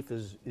bay leaf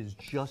is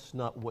just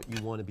not what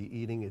you want to be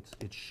eating.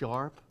 It's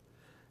sharp.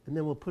 And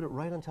then we'll put it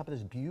right on top of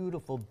this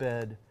beautiful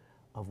bed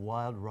of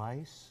wild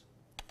rice.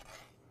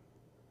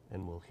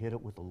 And we'll hit it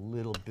with a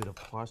little bit of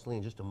parsley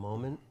in just a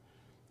moment.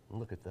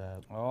 Look at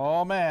that.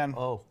 Oh, man.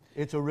 Oh,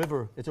 it's a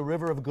river. It's a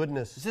river of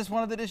goodness. Is this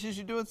one of the dishes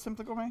you do at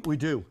Simply Gourmet? We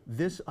do.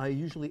 This, I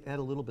usually add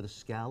a little bit of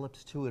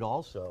scallops to it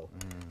also.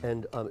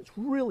 And it's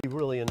really,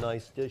 really a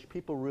nice dish.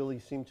 People really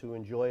seem to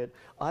enjoy it.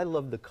 I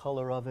love the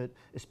color of it,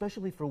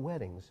 especially for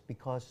weddings,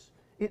 because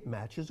it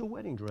matches a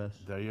wedding dress.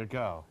 There you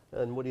go.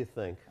 And what do you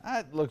think?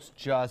 That looks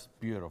just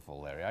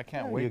beautiful, Larry. I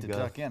can't wait to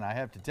tuck in, I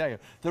have to tell you.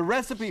 The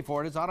recipe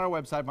for it is on our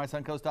website,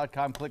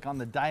 mysuncoast.com. Click on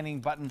the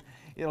dining button.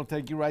 It'll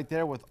take you right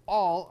there with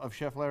all of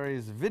Chef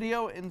Larry's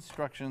video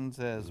instructions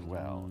as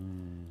well.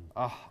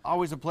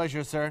 Always a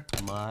pleasure, sir.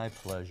 My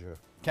pleasure.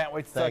 Can't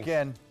wait to tuck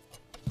in.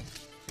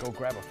 Go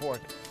grab a fork.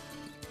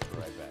 Be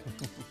right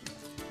back.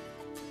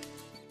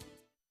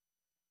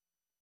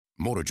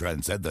 Motor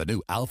Trend said the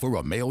new Alfa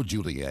Romeo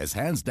Giulia is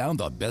hands down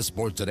the best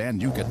sports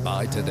sedan you can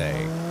buy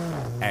today.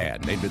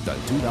 And named it the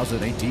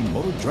 2018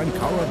 Motor Trend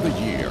Car of the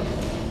Year.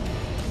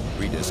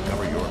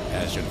 Rediscover your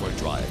passion for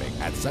driving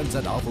at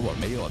Sunset Alfa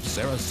Romeo of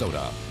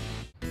Sarasota.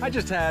 I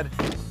just had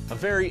a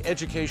very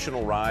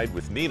educational ride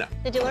with Nina.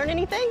 Did you learn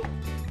anything?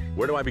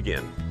 Where do I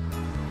begin?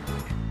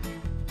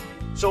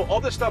 So all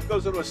this stuff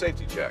goes into a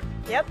safety check.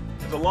 Yep.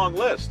 It's a long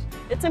list.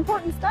 It's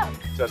important stuff.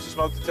 Test the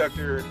smoke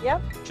detector.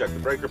 Yep. Check the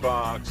breaker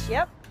box.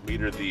 Yep.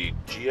 Meter the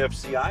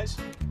GFCIs.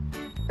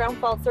 Ground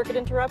fault circuit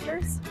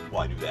interrupters.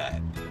 Why do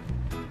that?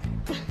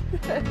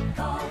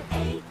 Call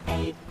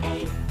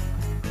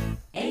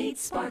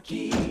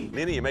 888-8-SPARKY.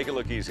 Nina, you make it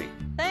look easy.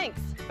 Thanks,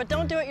 but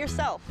don't do it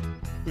yourself.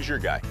 Who's your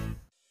guy?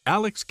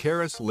 Alex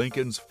Karras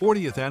Lincoln's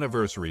 40th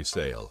anniversary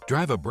sale.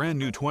 Drive a brand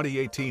new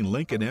 2018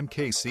 Lincoln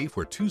MKC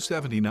for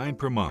 $279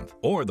 per month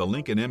or the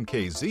Lincoln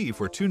MKZ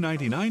for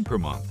 $299 per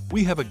month.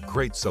 We have a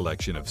great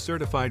selection of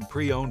certified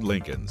pre-owned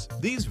Lincolns.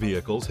 These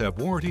vehicles have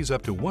warranties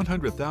up to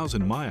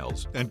 100,000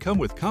 miles and come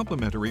with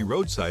complimentary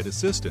roadside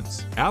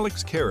assistance.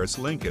 Alex Karras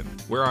Lincoln,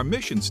 where our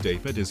mission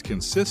statement is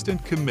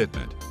consistent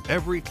commitment.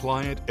 Every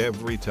client,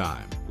 every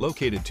time.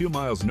 Located 2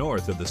 miles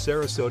north of the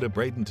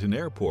Sarasota-Bradenton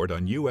Airport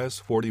on US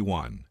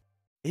 41.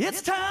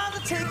 It's time to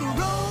take a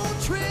road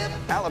trip.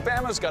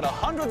 Alabama's got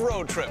 100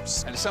 road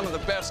trips, and some of the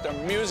best are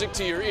music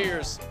to your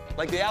ears,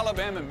 like the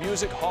Alabama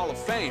Music Hall of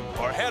Fame.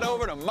 Or head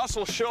over to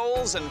Muscle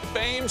Shoals and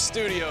Fame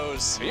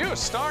Studios. Are you a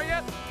star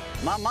yet?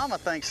 My mama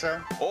thinks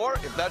so. Or,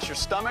 if that's your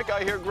stomach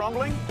I hear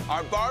grumbling,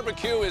 our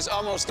barbecue is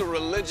almost a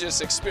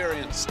religious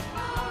experience.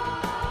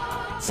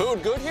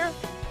 Food good here?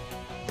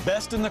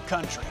 Best in the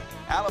country.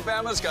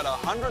 Alabama's got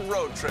 100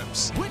 road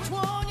trips. Which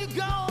one you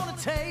gonna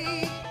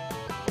take?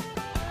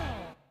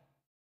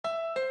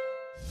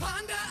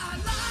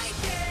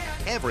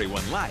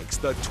 Everyone likes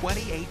the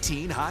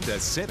 2018 Honda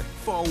Civic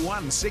for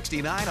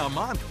 $169 a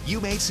month. You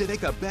made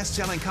Civic a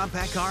best-selling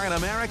compact car in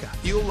America.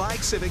 You'll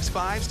like Civic's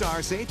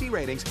 5-star safety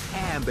ratings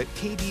and that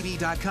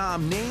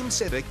KBB.com named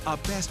Civic a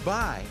best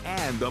buy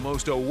and the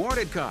most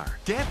awarded car.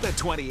 Get the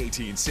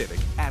 2018 Civic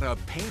at a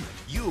payment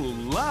you'll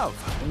love.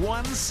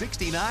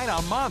 $169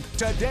 a month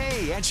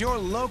today at your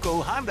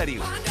local Honda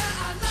dealer. Honda,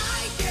 I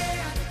like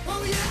it.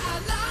 Oh yeah,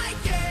 I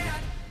like it.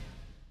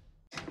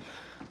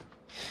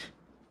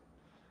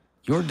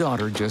 Your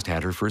daughter just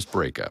had her first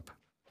breakup.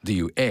 Do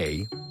you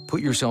A,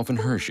 put yourself in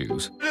her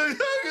shoes?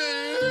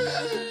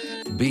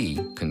 B,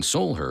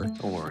 console her?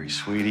 Don't worry,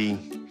 sweetie.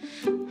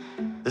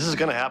 This is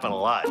gonna happen a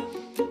lot.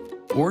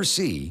 Or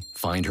C,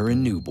 find her a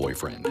new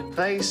boyfriend?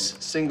 Nice,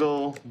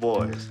 single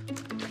boys.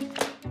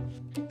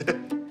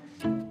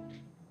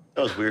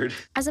 That was weird.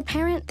 As a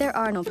parent, there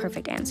are no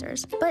perfect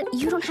answers. But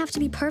you don't have to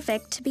be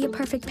perfect to be a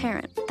perfect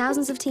parent.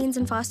 Thousands of teens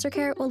in foster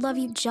care will love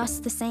you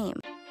just the same.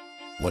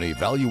 When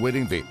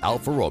evaluating the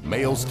Alfa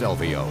Romeo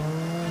Stelvio,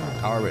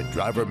 Car and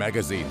Driver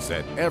magazine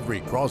said every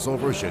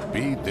crossover should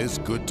be this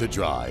good to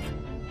drive.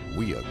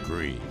 We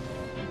agree.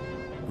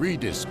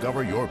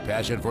 Rediscover your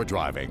passion for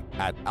driving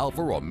at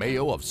Alfa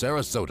Romeo of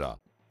Sarasota.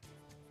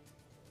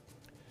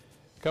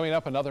 Coming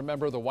up, another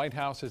member of the White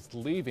House is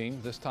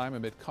leaving, this time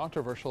amid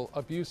controversial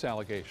abuse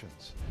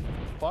allegations.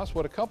 Plus,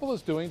 what a couple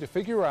is doing to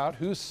figure out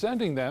who's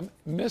sending them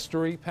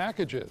mystery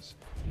packages.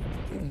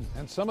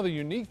 And some of the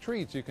unique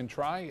treats you can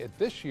try at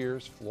this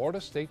year's Florida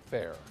State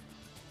Fair.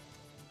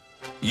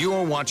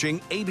 You're watching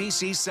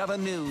ABC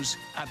 7 News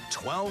at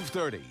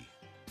 12:30.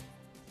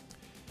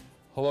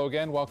 Hello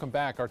again, welcome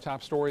back. Our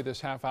top story this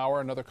half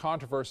hour, another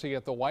controversy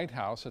at the White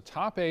House. A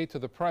top aide to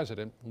the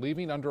president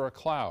leaving under a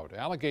cloud.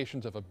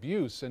 Allegations of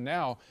abuse, and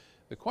now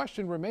the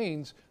question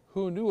remains,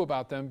 who knew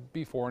about them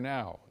before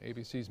now?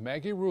 ABC's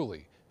Maggie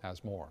Rulli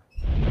has more.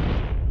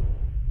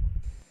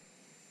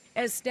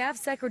 As staff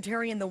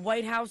secretary in the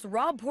White House,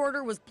 Rob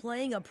Porter was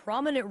playing a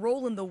prominent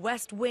role in the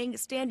West Wing,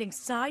 standing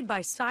side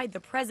by side the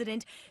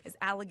president as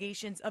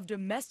allegations of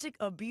domestic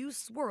abuse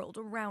swirled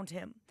around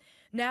him.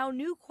 Now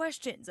new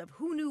questions of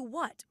who knew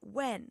what,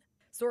 when.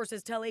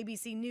 Sources tell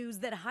ABC News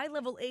that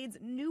high-level aides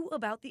knew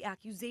about the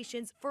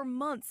accusations for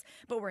months,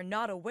 but were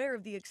not aware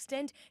of the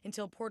extent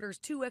until Porter's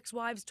two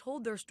ex-wives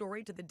told their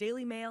story to the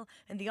Daily Mail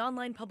and the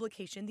online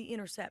publication The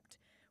Intercept.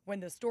 When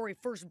the story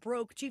first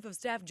broke, Chief of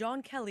Staff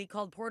John Kelly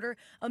called Porter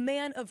a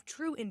man of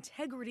true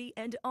integrity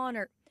and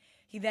honor.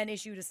 He then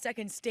issued a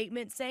second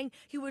statement saying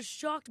he was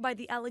shocked by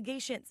the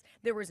allegations.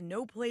 There was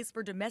no place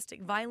for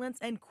domestic violence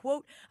and,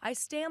 quote, I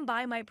stand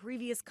by my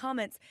previous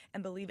comments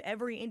and believe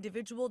every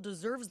individual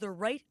deserves the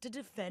right to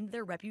defend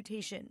their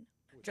reputation.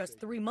 Just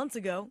 3 months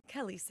ago,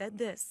 Kelly said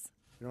this.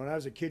 You know, when I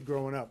was a kid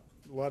growing up,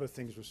 a lot of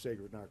things were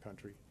sacred in our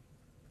country.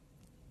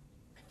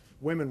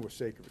 Women were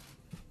sacred,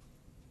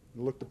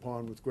 looked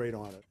upon with great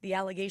honor. The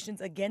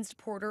allegations against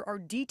Porter are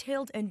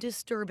detailed and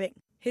disturbing.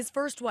 His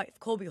first wife,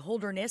 Colby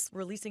Holderness,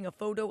 releasing a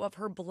photo of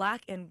her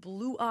black and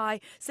blue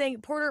eye,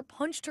 saying Porter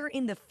punched her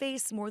in the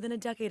face more than a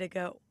decade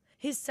ago.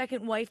 His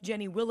second wife,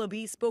 Jenny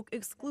Willoughby, spoke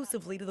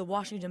exclusively to the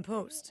Washington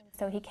Post.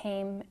 So he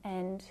came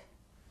and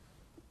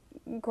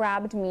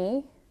grabbed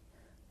me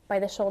by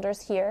the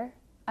shoulders here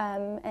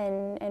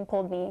and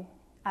pulled me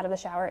out of the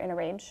shower in a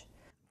rage.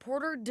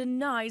 Porter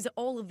denies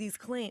all of these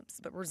claims,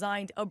 but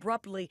resigned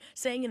abruptly,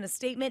 saying in a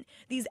statement,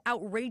 these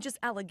outrageous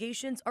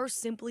allegations are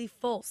simply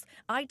false.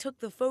 I took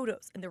the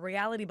photos, and the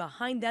reality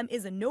behind them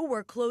is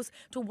nowhere close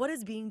to what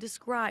is being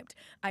described.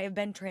 I have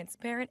been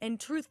transparent and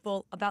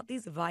truthful about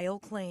these vile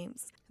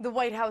claims. The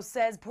White House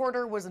says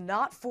Porter was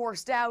not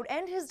forced out,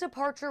 and his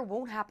departure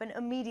won't happen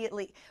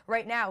immediately.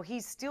 Right now,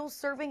 he's still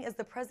serving as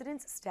the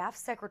president's staff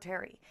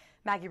secretary.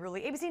 Maggie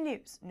Rulli, ABC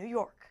News, New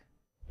York.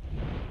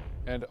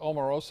 And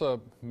Omarosa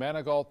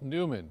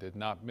Manigault-Newman did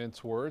not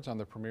mince words on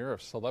the premiere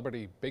of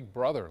Celebrity Big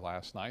Brother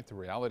last night. The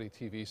reality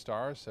TV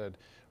star said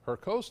her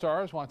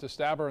co-stars want to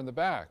stab her in the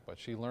back, but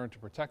she learned to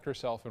protect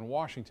herself in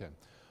Washington.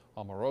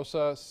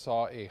 Omarosa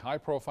saw a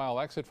high-profile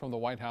exit from the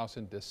White House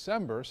in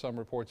December. Some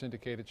reports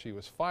indicated she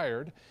was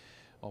fired.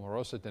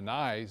 Omarosa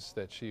denies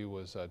that she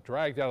was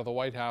dragged out of the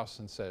White House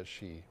and says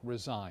she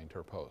resigned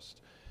her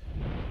post.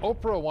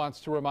 Oprah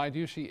wants to remind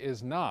you she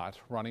is not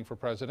running for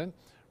president.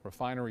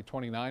 Refinery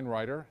 29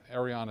 writer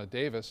Ariana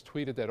Davis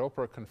tweeted that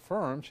Oprah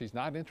confirmed she's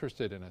not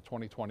interested in a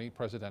 2020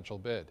 presidential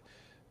bid.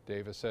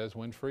 Davis says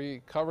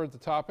Winfrey covered the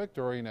topic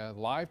during a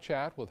live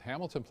chat with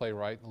Hamilton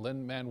playwright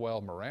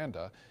Lin-Manuel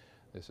Miranda.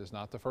 This is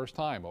not the first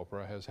time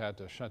Oprah has had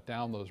to shut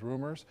down those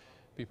rumors.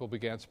 People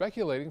began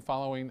speculating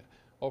following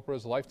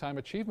Oprah's Lifetime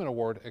Achievement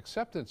Award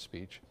acceptance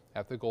speech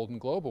at the Golden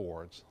Globe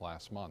Awards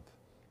last month.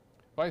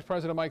 Vice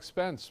President Mike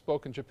Pence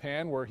spoke in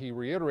Japan, where he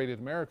reiterated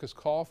America's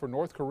call for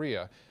North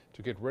Korea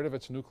to get rid of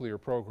its nuclear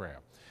program.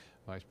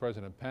 Vice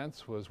President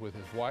Pence was with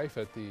his wife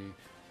at the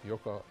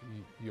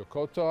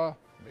Yokota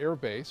Air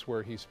Base,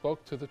 where he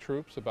spoke to the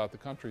troops about the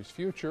country's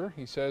future.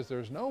 He says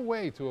there's no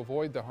way to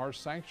avoid the harsh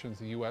sanctions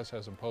the U.S.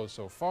 has imposed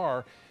so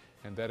far,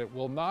 and that it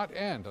will not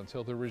end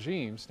until the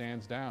regime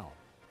stands down.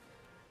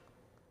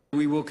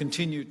 We will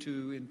continue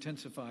to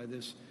intensify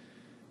this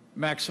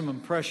maximum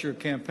pressure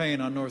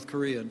campaign on North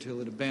Korea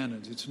until it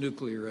abandons its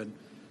nuclear and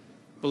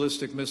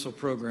ballistic missile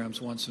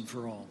programs once and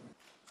for all.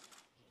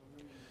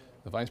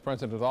 The Vice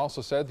President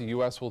also said the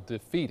U.S. will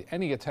defeat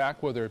any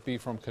attack, whether it be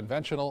from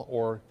conventional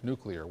or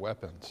nuclear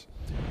weapons.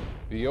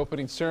 The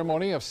opening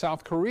ceremony of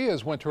South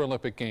Korea's Winter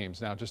Olympic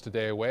Games now just a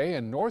day away,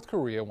 and North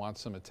Korea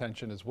wants some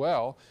attention as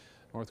well.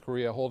 North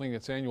Korea holding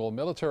its annual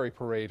military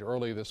parade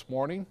early this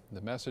morning.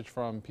 The message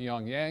from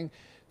Pyongyang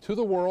to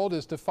the world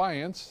is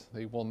defiance.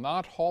 They will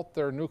not halt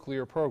their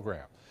nuclear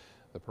program.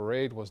 The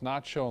parade was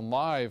not shown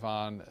live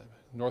on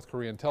North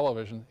Korean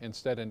television.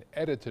 Instead, an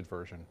edited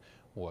version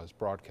was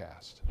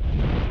broadcast.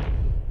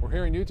 We're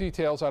hearing new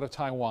details out of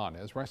Taiwan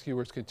as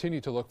rescuers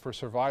continue to look for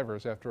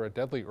survivors after a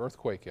deadly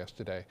earthquake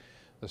yesterday.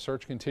 The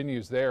search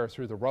continues there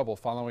through the rubble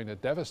following a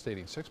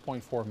devastating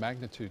 6.4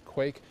 magnitude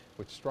quake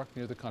which struck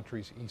near the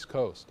country's east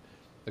coast.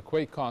 The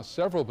quake caused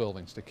several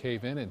buildings to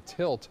cave in and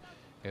tilt.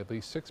 At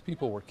least 6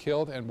 people were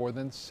killed and more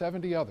than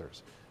 70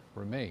 others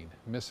remain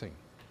missing.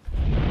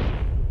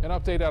 An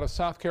update out of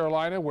South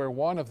Carolina, where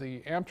one of the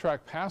Amtrak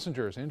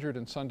passengers injured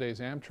in Sunday's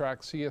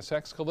Amtrak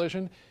CSX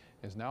collision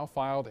has now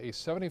filed a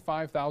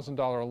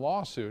 $75,000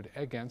 lawsuit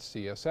against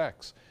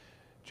CSX.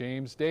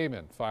 James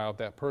Damon filed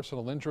that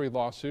personal injury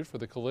lawsuit for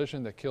the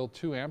collision that killed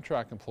 2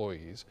 Amtrak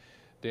employees.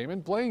 Damon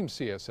blames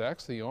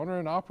CSX, the owner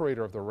and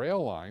operator of the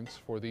rail lines,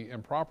 for the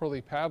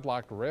improperly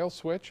padlocked rail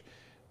switch,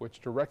 which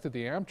directed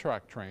the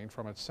Amtrak train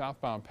from its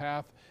southbound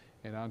path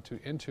and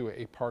into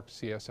a parked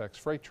CSX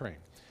freight train.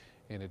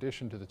 In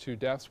addition to the 2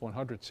 deaths,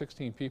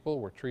 116 people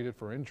were treated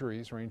for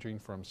injuries ranging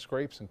from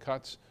scrapes and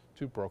cuts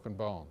to broken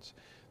bones.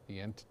 The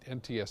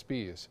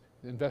NTSB is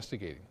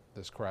investigating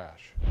this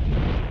crash.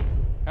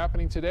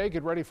 Happening today,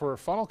 get ready for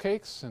funnel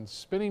cakes and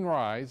spinning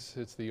rides.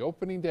 It's the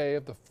opening day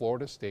of the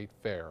Florida State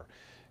Fair.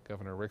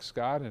 Governor Rick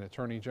Scott and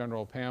Attorney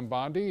General Pam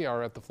Bondi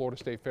are at the Florida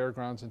State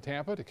Fairgrounds in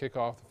Tampa to kick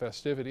off the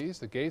festivities.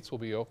 The gates will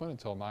be open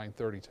until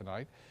 9:30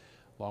 tonight.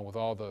 Along with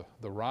all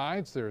the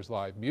rides, there's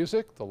live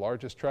music, the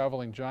largest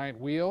traveling giant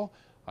wheel,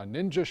 a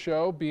ninja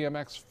show,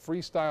 BMX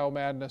freestyle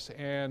madness,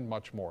 and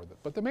much more.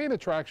 But the main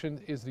attraction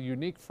is the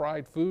unique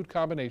fried food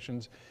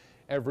combinations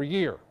every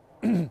year.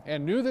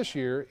 And new this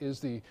year is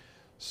the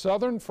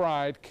Southern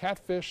Fried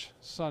Catfish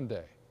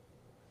Sundae.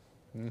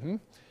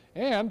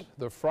 And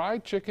the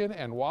fried chicken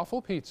and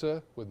waffle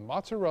pizza with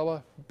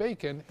mozzarella,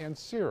 bacon, and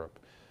syrup.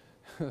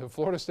 The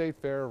Florida State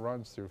Fair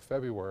runs through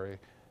February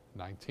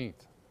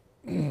 19th.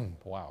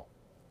 Wow.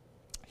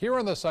 Here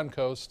on the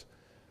Suncoast,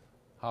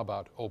 how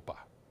about Opa?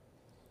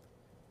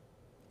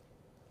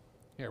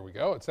 Here we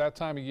go. It's that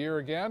time of year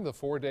again, the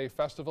 4-day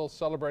festival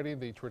celebrating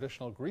the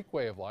traditional Greek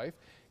way of life,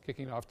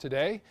 kicking off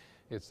today.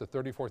 It's the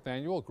 34th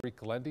annual Greek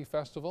Glendi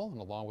Festival,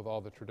 and along with all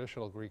the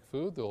traditional Greek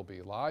food, there will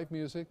be live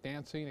music,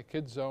 dancing, a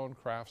kids zone,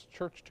 crafts,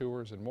 church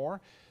tours, and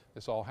more.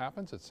 This all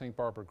happens at St.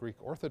 Barbara Greek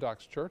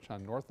Orthodox Church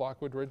on North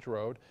Lockwood Ridge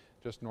Road,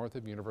 just north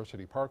of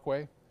University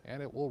Parkway,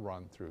 and it will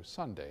run through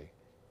Sunday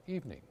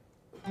evening.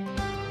 I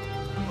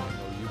know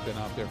you've been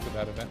out there for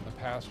that event in the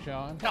past,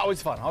 John.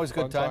 Always fun, always a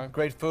good time,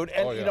 great food.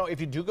 And yeah. you know, if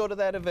you do go to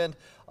that event,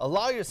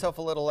 allow yourself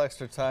a little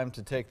extra time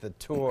to take the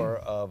tour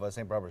of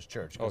St. Barbara's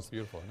Church. Oh, it's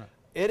beautiful, isn't it?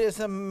 It is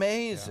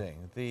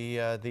amazing.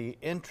 Yeah. The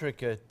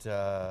intricate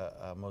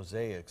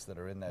mosaics that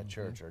are in that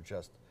church are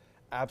just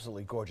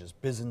absolutely gorgeous,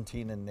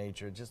 Byzantine in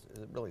nature, just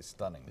really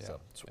stunning. Yeah.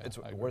 So it's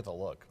worth a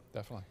look.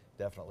 Definitely.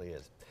 Definitely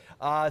is.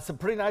 Some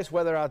pretty nice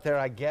weather out there,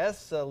 I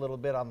guess. A little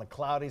bit on the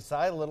cloudy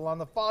side, a little on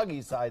the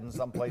foggy side in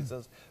some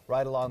places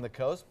right along the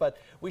coast. But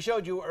we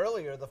showed you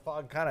earlier the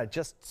fog kind of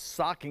just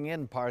socking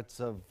in parts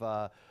of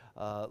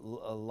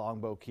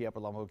Longboat Key,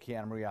 Upper Longboat Key,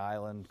 Anna Maria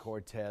Island,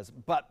 Cortez.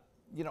 But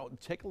you know,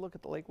 take a look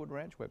at the Lakewood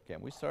Ranch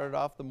webcam. We started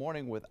off the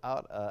morning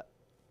without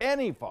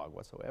any fog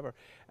whatsoever,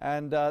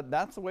 and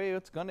that's the way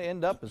it's going to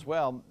end up as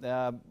well.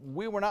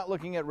 We were not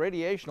looking at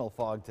radiational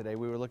fog today.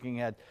 We were looking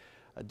at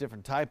a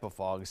different type of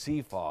fog,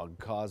 sea fog,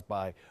 caused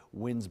by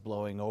winds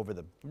blowing over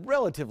the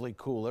relatively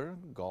cooler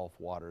Gulf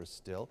waters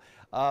still.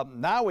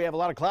 Now we have a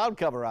lot of cloud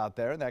cover out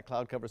there, and that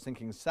cloud cover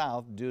sinking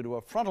south due to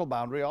a frontal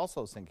boundary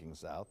also sinking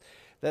south.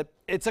 That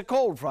it's a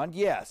cold front,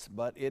 yes,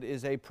 but it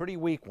is a pretty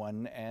weak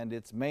one, and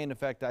its main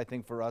effect, I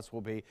think, for us will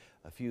be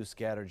a few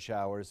scattered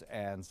showers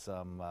and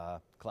some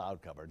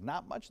cloud cover.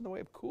 Not much in the way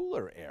of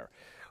cooler air.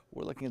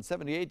 We're looking at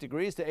 78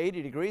 degrees to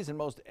 80 degrees in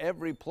most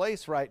every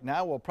place right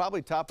now. We'll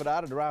probably top it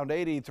out at around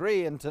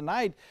 83, and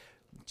tonight,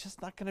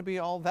 just not going to be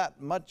all that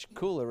much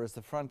cooler as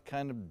the front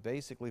kind of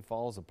basically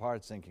falls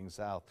apart, sinking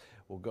south.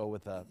 We'll go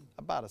with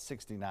about a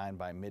 69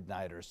 by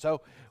midnight or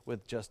so,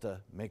 with just a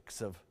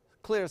mix of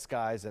clear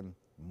skies and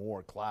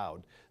more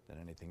cloud than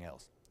anything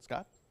else.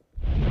 Scott?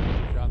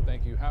 John,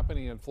 thank you.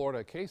 Happening in Florida,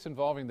 a case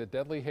involving the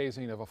deadly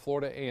hazing of a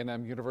Florida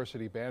A&M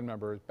University band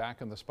member is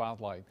back in the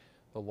spotlight.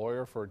 The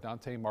lawyer for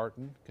Dante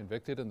Martin,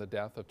 convicted in the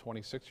death of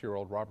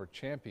 26-year-old Robert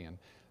Champion,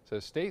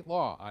 says state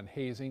law on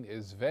hazing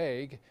is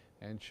vague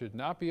and should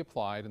not be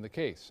applied in the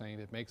case, saying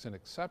it makes an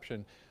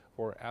exception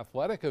for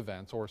athletic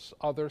events or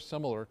other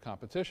similar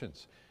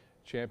competitions.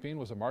 Champion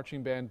was a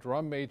marching band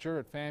drum major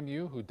at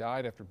FAMU who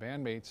died after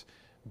bandmates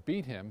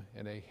beat him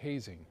in a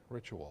hazing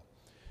ritual.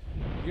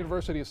 The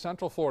University of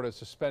Central Florida is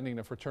suspending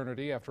a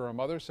fraternity after a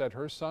mother said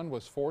her son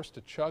was forced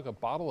to chug a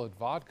bottle of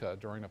vodka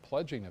during a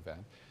pledging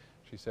event.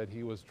 She said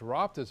he was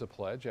dropped as a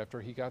pledge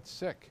after he got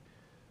sick.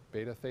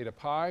 Beta Theta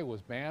Pi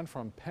was banned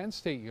from Penn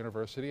State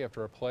University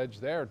after a pledge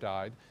there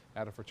died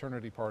at a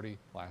fraternity party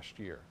last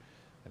year.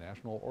 The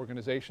national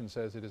organization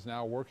says it is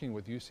now working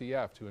with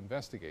UCF to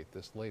investigate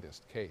this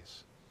latest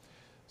case.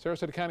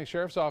 Sarasota County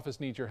Sheriff's Office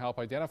needs your help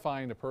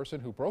identifying a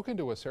person who broke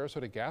into a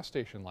Sarasota gas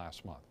station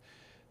last month.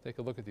 Take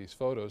a look at these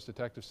photos.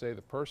 Detectives say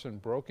the person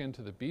broke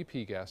into the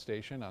BP gas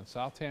station on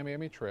South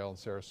Tamiami Trail in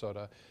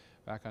Sarasota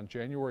back on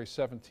January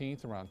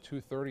 17th around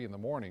 2:30 in the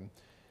morning.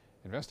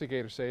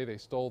 Investigators say they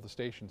stole the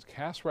station's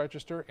cash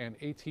register and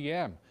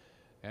ATM.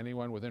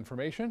 Anyone with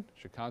information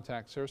should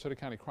contact Sarasota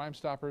County Crime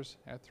Stoppers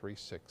at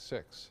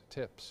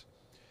 366-TIPS.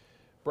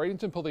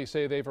 Bradenton police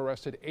say they've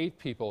arrested 8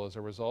 people as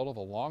a result of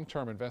a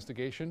long-term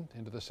investigation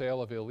into the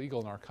sale of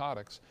illegal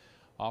narcotics.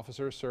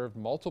 Officers served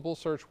multiple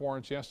search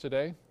warrants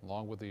yesterday.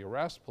 Along with the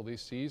arrest,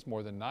 police seized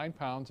more than 9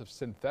 pounds of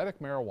synthetic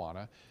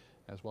marijuana,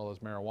 as well as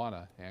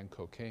marijuana and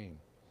cocaine.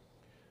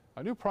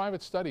 A new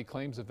private study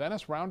claims the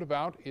Venice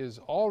Roundabout is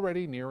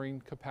already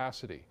nearing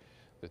capacity.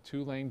 The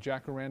 2-lane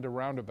Jacaranda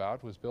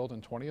Roundabout was built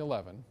in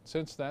 2011.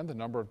 Since then, the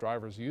number of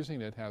drivers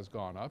using it has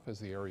gone up as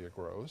the area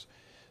grows.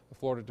 The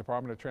Florida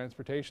Department of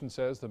Transportation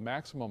says the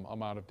maximum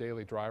amount of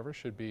daily drivers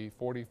should be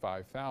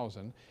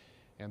 45,000,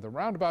 and the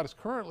roundabout is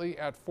currently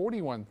at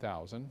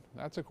 41,000.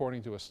 That's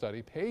according to a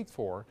study paid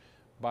for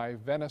by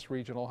Venice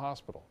Regional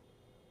Hospital.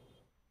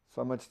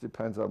 So much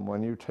depends on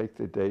when you take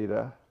the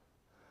data,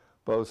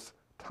 both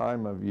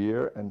time of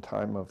year and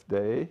time of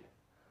day,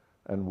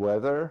 and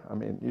weather. I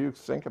mean, you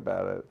think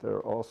about it, there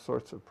are all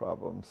sorts of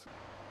problems.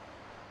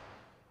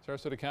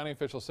 Sarasota County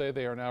officials say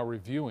they are now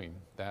reviewing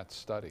that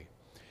study.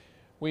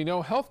 We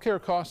know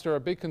healthcare costs are a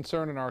big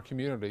concern in our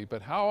community,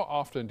 but how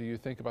often do you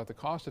think about the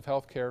cost of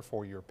healthcare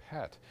for your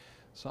pet?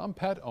 Some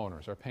pet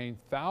owners are paying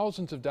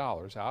thousands of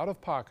dollars out of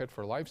pocket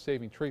for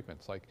life-saving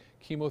treatments like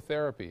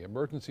chemotherapy,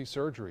 emergency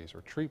surgeries, or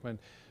treatment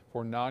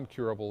for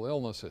non-curable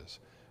illnesses.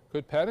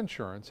 Could pet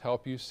insurance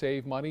help you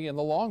save money in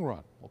the long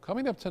run? Well,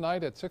 coming up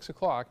tonight at 6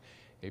 o'clock,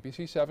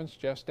 ABC 7's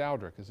Jess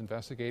Dowdrick is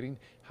investigating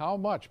how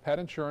much pet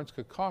insurance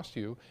could cost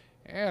you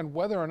and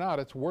whether or not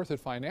it's worth it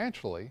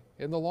financially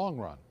in the long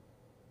run.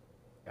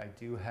 I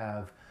do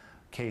have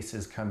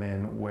cases come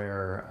in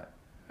where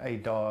a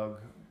dog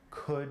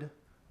could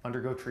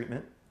undergo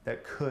treatment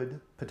that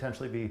could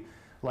potentially be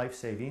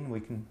life-saving.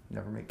 We can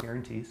never make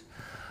guarantees.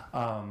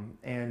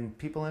 And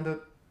people end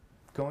up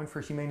going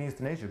for humane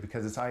euthanasia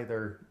because it's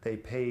either they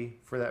pay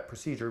for that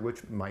procedure,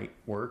 which might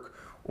work,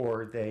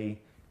 or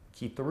they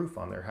keep the roof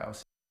on their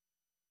house.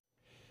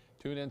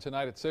 Tune in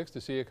tonight at 6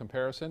 to see a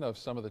comparison of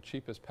some of the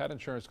cheapest pet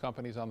insurance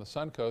companies on the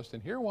Suncoast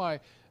and hear why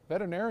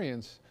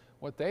veterinarians,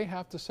 what they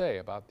have to say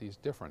about these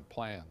different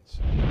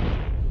plans.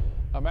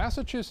 A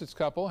Massachusetts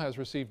couple has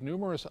received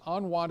numerous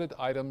unwanted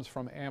items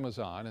from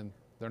Amazon, and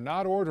they're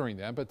not ordering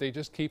them, but they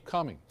just keep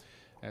coming.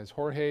 As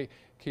Jorge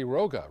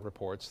Quiroga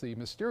reports, the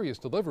mysterious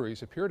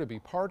deliveries appear to be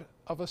part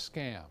of a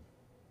scam.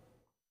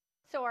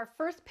 So our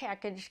first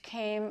package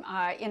came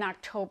in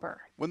October.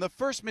 When the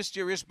first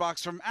mysterious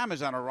box from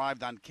Amazon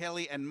arrived on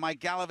Kelly and Mike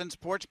Gallivan's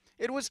porch,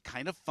 it was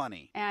kind of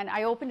funny. And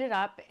I opened it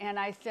up and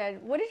I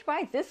said, what did you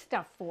buy this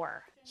stuff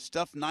for?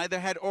 Stuff neither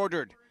had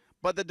ordered,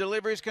 but the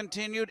deliveries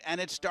continued and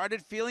it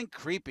started feeling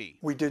creepy.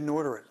 We didn't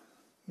order it.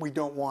 We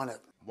don't want it.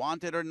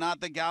 Want it or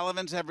not, the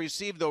Gallavins have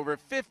received over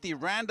 50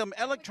 random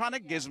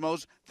electronic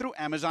gizmos through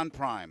Amazon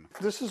Prime.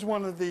 This is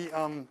one of the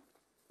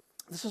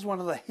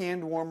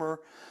hand warmer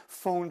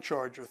phone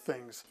charger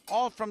things.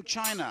 All from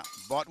China,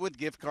 bought with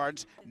gift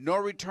cards, no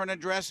return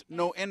address,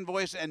 no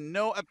invoice, and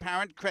no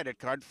apparent credit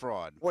card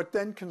fraud. What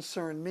then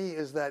concerned me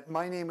is that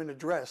my name and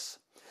address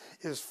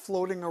is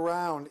floating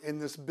around in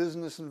this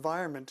business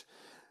environment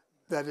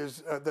that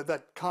is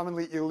that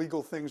commonly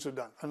illegal things are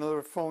done.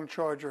 Another phone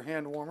charger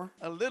hand warmer.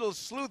 A little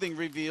sleuthing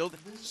revealed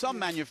some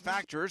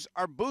manufacturers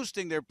are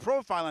boosting their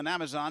profile on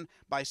Amazon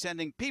by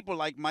sending people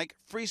like Mike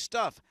free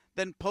stuff,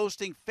 then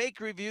posting fake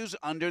reviews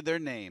under their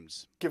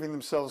names. Giving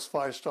themselves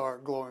 5-star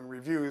glowing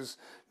reviews,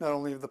 not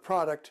only of the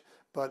product,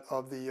 but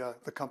of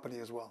the company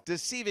as well.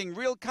 Deceiving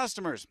real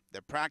customers.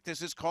 The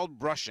practice is called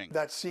brushing.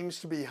 That seems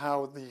to be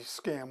how the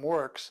scam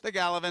works. The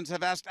Gallavins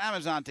have asked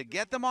Amazon to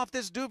get them off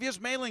this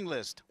dubious mailing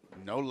list.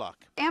 No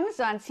luck.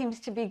 Amazon seems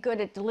to be good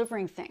at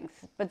delivering things,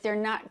 but they're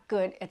not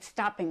good at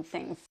stopping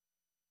things.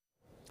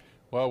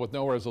 Well, with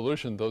no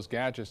resolution, those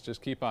gadgets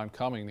just keep on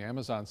coming.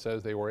 Amazon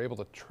says they were able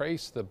to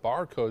trace the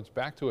barcodes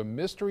back to a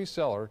mystery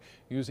seller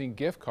using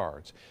gift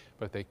cards,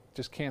 but they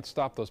just can't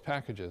stop those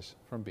packages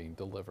from being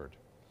delivered.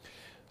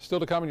 Still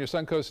to come in your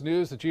Suncoast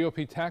News, the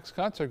GOP tax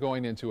cuts are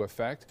going into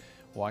effect.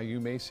 Why you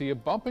may see a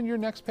bump in your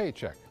next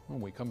paycheck when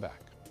we come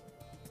back.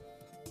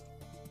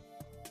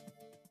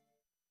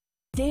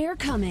 They're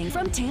coming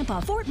from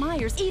Tampa, Fort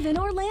Myers, even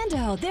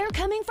Orlando. They're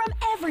coming from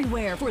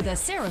everywhere for the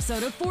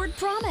Sarasota Ford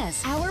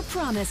Promise. Our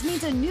promise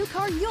means a new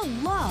car you'll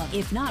love.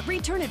 If not,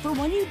 return it for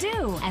one you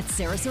do. At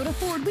Sarasota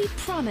Ford, we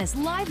promise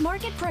live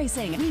market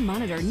pricing. We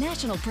monitor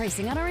national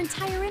pricing on our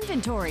entire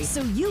inventory,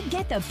 so you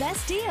get the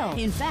best deal.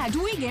 In fact,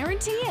 we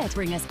guarantee it.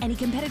 Bring us any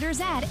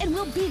competitor's ad, and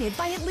we'll beat it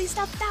by at least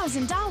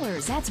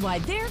 $1,000. That's why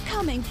they're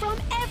coming from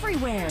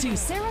everywhere to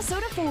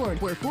Sarasota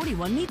Ford, where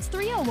 41 meets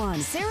 301.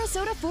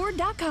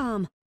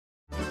 SarasotaFord.com.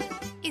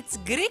 It's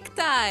Greek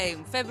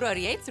time!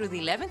 February 8th through the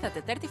 11th at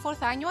the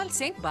 34th Annual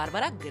St.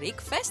 Barbara Greek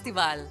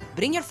Festival.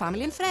 Bring your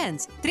family and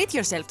friends. Treat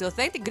yourself to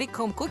authentic Greek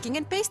home cooking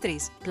and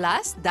pastries.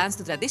 Plus, dance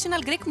to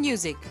traditional Greek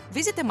music.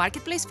 Visit a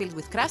marketplace filled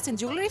with crafts and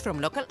jewelry from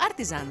local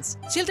artisans.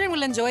 Children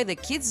will enjoy the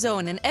kids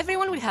zone and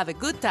everyone will have a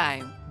good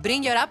time.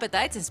 Bring your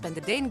appetites and spend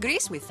a day in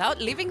Greece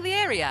without leaving the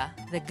area.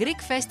 The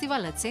Greek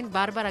Festival at St.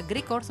 Barbara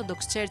Greek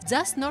Orthodox Church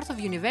just north of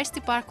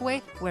University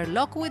Parkway, where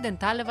Lockwood and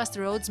Talevast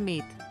roads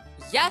meet.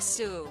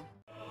 Yasu!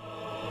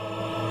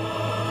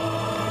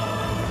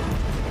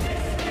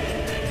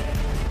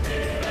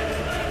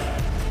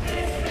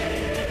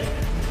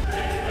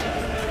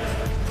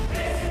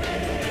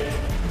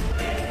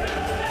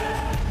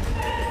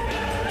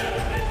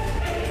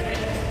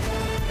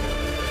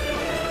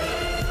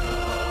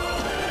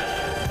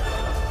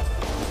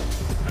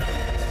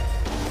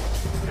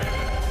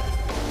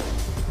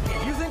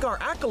 Our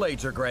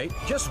accolades are great.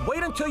 Just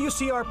wait until you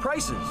see our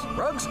prices.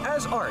 Rugs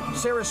as Art,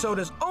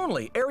 Sarasota's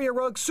only area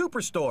rug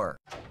superstore.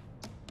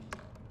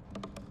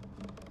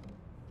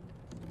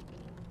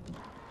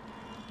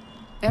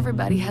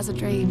 Everybody has a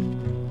dream.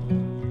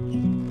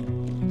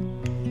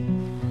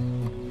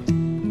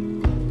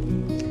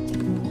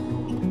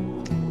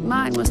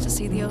 Mine was to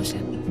see the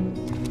ocean.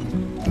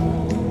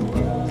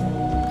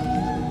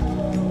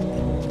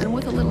 And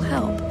with a little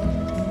help,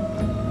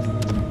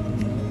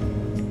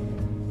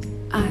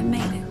 I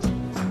made it.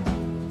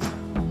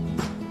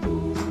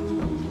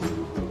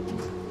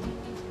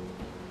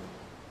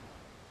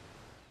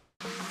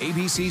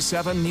 ABC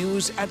 7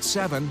 News at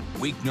 7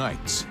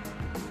 weeknights.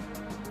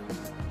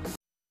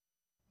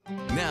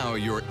 Now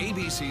your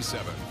ABC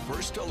 7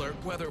 First Alert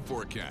weather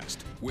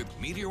forecast with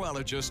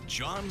meteorologist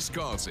John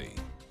Scalzi.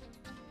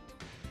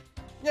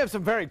 You have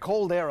some very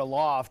cold air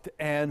aloft,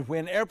 and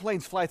when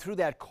airplanes fly through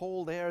that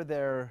cold air,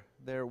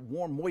 their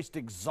warm, moist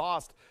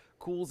exhaust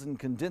cools and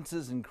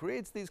condenses and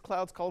creates these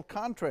clouds called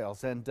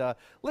contrails. And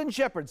Lynn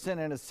Shepard sent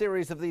in a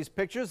series of these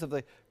pictures of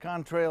the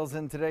contrails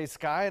in today's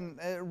sky,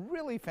 and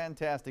really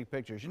fantastic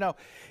pictures. You know,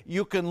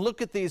 you can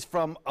look at these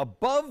from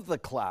above the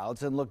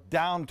clouds and look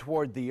down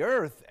toward the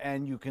earth,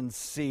 and you can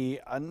see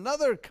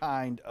another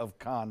kind of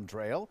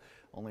contrail,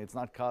 only it's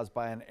not caused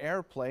by an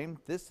airplane.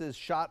 This is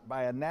shot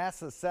by a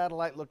NASA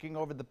satellite looking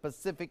over the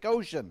Pacific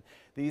Ocean.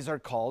 These are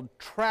called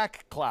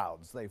track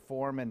clouds. They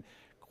form in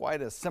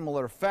quite a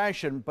similar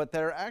fashion, but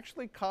they're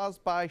actually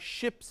caused by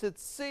ships at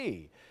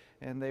sea.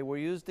 And they were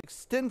used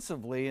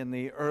extensively in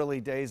the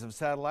early days of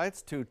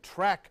satellites to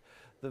track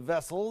the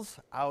vessels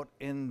out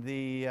in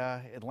the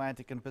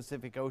Atlantic and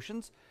Pacific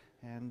Oceans.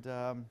 And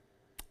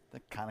the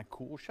kind of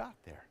cool shot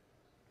there.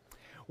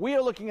 We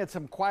are looking at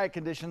some quiet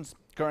conditions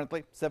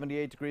currently.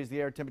 78 degrees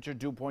the air temperature,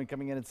 dew point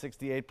coming in at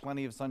 68.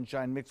 Plenty of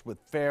sunshine mixed with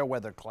fair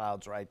weather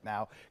clouds right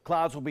now.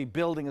 Clouds will be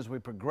building as we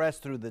progress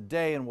through the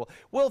day, and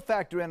we'll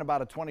factor in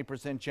about a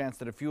 20% chance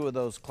that a few of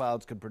those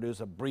clouds could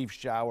produce a brief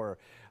shower,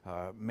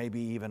 maybe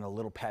even a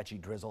little patchy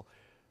drizzle.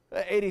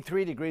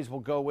 83 degrees we'll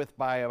go with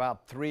by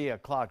about 3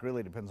 o'clock.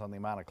 Really depends on the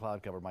amount of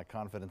cloud cover. My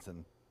confidence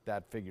in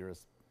that figure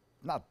is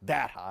not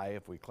that high.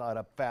 If we cloud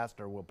up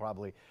faster, we'll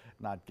probably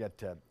not get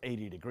to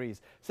 80 degrees.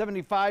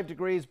 75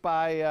 degrees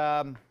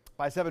by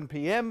 7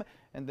 p.m.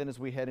 And then as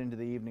we head into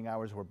the evening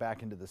hours, we're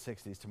back into the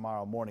 60s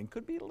tomorrow morning.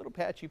 Could be a little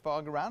patchy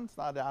fog around. It's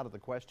not out of the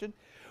question.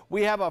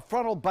 We have a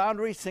frontal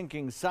boundary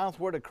sinking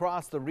southward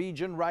across the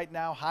region right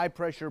now. High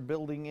pressure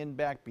building in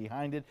back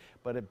behind it,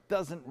 but it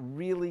doesn't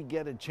really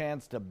get a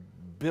chance to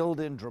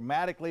build in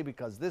dramatically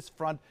because this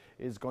front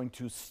is going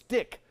to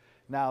stick.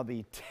 Now,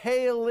 the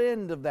tail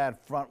end of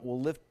that front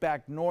will lift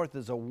back north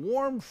as a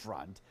warm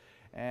front,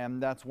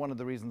 and that's one of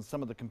the reasons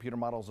some of the computer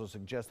models are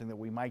suggesting that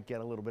we might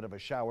get a little bit of a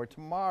shower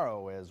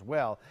tomorrow as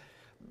well.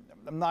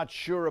 I'm not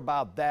sure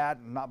about that.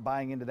 I'm not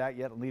buying into that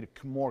yet. I'll need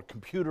more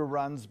computer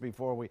runs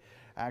before we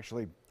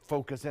actually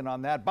focus in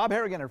on that. Bob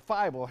Harrigan at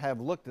 5 will have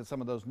looked at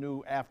some of those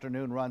new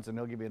afternoon runs, and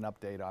he'll give you an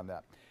update on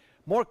that.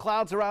 More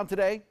clouds around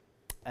today,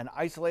 an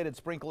isolated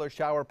sprinkler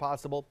shower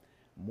possible,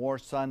 more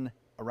sun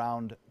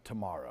around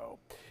tomorrow.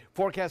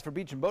 Forecast for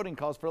beach and boating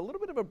calls for a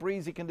little bit of a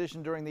breezy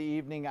condition during the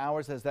evening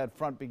hours as that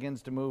front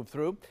begins to move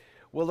through.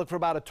 We'll look for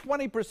about a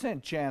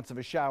 20% chance of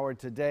a shower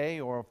today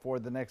or for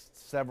the next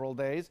several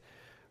days.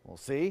 We'll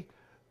see.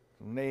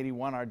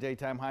 81 our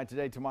daytime high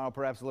today. Tomorrow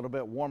perhaps a little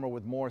bit warmer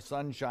with more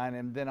sunshine.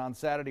 And then on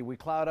Saturday we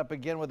cloud up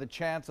again with a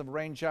chance of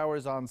rain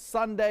showers on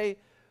Sunday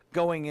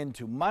going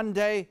into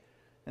Monday.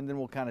 and then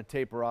we'll kind of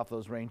taper off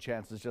those rain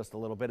chances just a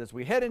little bit as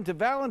we head into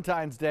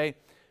Valentine's Day.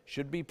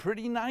 Should be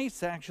pretty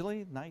nice,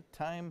 actually.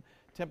 Nighttime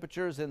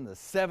temperatures in the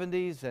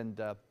 70s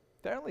and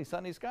fairly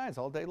sunny skies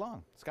all day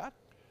long. Scott?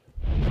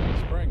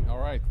 Spring. All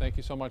right. Thank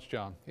you so much,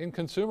 John. In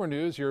consumer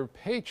news, your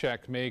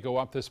paycheck may go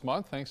up this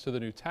month thanks to the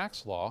new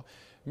tax law.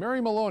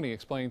 Mary Maloney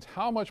explains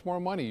how much more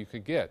money you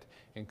could get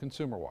in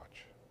Consumer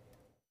Watch.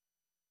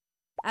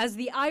 As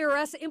the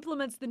IRS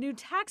implements the new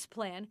tax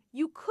plan,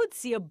 you could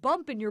see a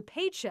bump in your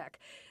paycheck.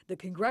 The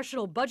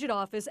Congressional Budget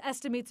Office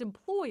estimates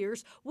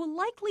employers will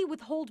likely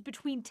withhold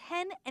between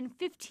 $10 and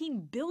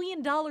 $15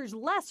 billion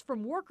less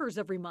from workers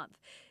every month,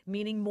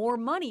 meaning more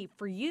money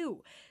for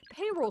you.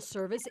 Payroll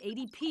service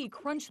ADP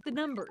crunched the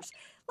numbers.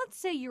 Let's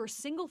say you're a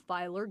single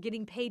filer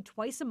getting paid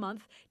twice a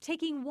month,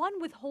 taking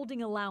one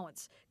withholding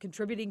allowance,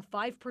 contributing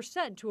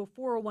 5% to a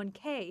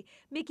 401k,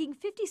 making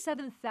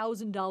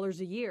 $57,000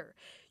 a year.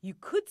 You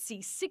could see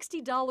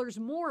 $60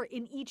 more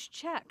in each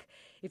check.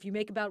 If you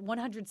make about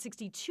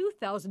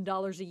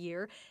 $162,000 a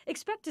year,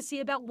 expect to see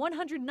about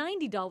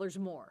 $190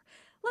 more.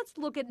 Let's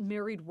look at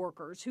married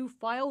workers who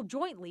file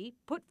jointly,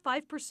 put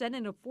 5%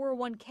 in a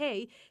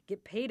 401k,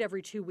 get paid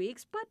every 2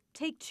 weeks, but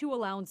take 2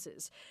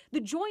 allowances.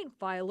 The joint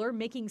filer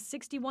making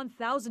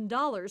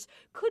 $61,000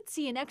 could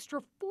see an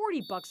extra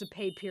 $40 a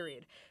pay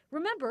period.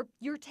 Remember,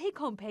 your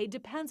take-home pay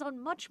depends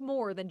on much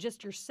more than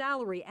just your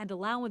salary and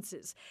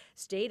allowances.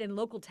 State and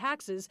local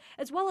taxes,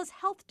 as well as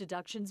health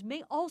deductions,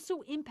 may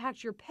also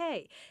impact your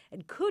pay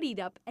and could eat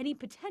up any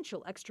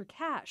potential extra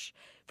cash.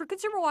 For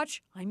Consumer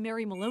Watch, I'm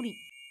Mary Maloney.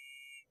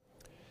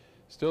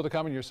 Still to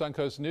come in your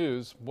Suncoast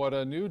News, what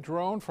a new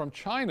drone from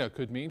China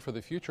could mean for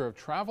the future of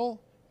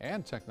travel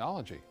and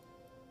technology.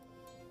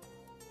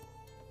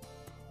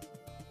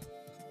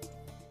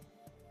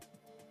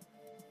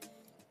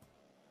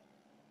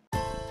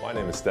 My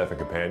name is Stefan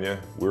Campagna.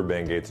 We're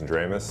Ben Gates and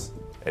Dramus,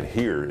 and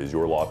here is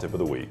your law tip of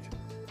the week.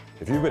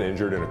 If you've been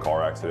injured in a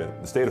car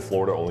accident, the state of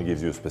Florida only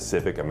gives you a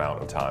specific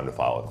amount of time to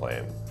file a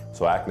claim.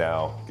 So act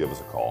now, give us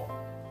a call.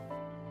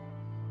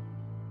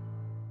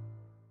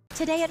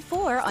 Today at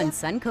 4 on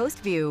Suncoast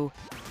View.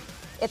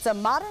 It's a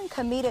modern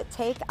comedic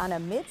take on a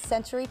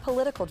mid-century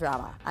political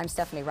drama. I'm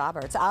Stephanie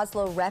Roberts.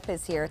 Oslo Rep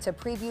is here to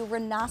preview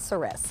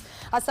Rhinoceros.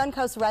 A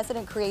Suncoast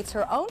resident creates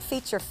her own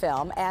feature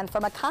film, and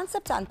from a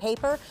concept on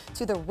paper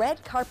to the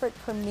red carpet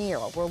premiere,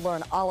 we'll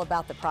learn all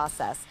about the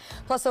process.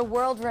 Plus, a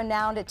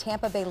world-renowned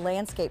Tampa Bay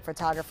landscape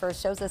photographer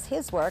shows us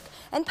his work,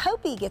 and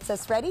Popey gets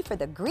us ready for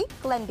the Greek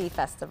Glenby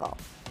Festival.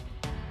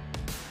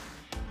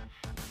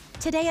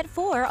 Today at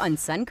 4 on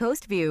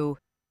Suncoast View.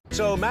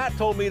 So Matt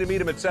told me to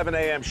meet him at 7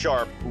 a.m.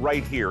 sharp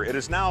right here. It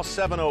is now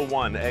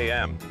 7:01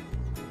 a.m.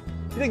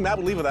 You think Matt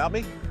would leave without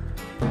me?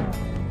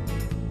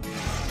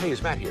 Hey,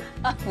 is Matt here?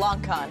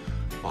 Long gone.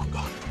 Long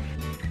gone.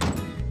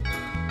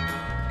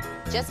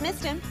 Just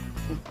missed him.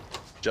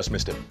 Just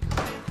missed him.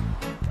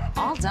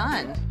 All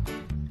done.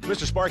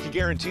 Mr. Sparky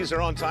guarantees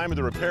they're on time and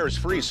the repair is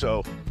free,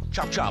 so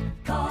chop chop.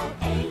 Call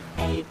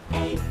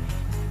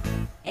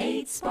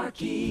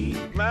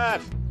 888-8-SPARKY. Matt,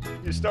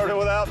 you started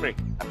without me.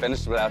 I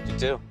finished without you,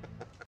 too.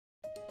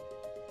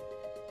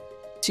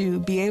 To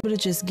be able to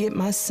just get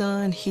my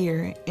son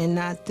here and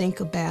not think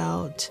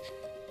about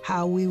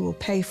how we will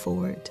pay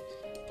for it,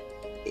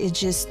 it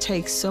just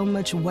takes so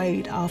much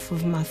weight off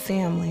of my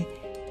family.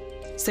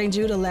 St.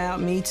 Jude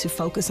allowed me to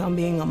focus on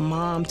being a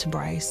mom to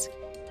Bryce.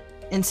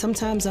 And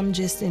sometimes I'm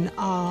just in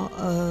awe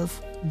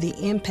of the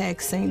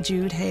impact St.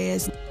 Jude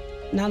has,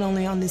 not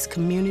only on this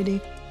community,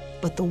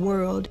 but the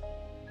world.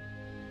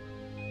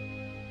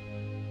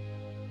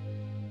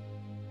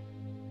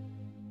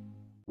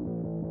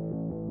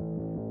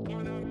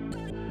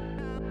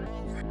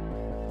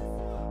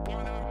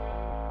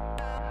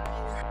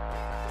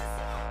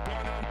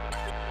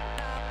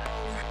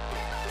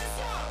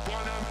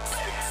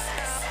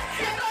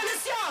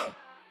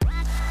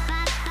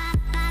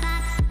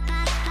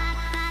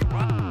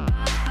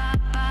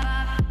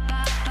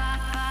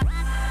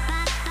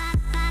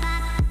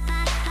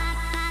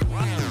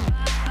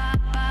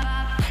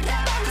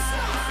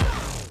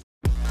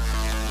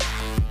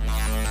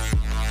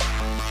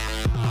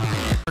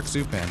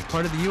 Zupan,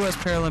 part of the U.S.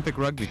 Paralympic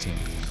rugby team.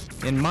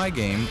 In my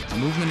game,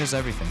 movement is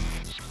everything.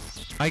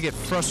 I get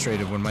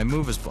frustrated when my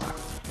move is blocked,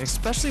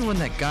 especially when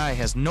that guy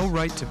has no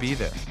right to be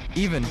there,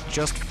 even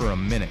just for a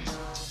minute.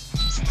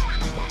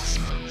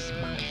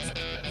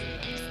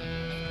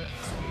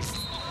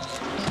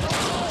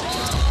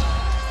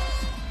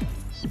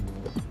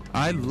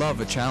 I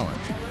love a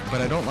challenge,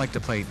 but I don't like to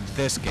play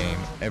this game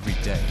every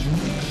day.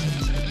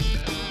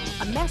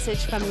 A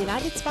message from the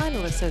United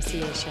Spinal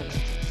Association.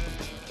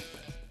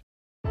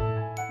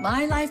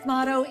 My life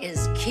motto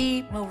is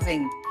keep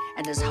moving.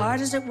 And as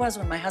hard as it was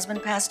when my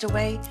husband passed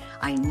away,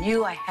 I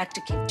knew I had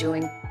to keep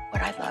doing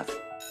what I love.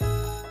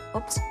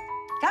 Oops,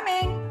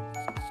 coming.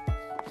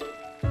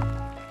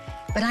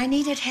 But I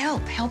needed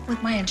help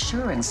with my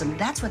insurance, and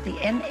that's what the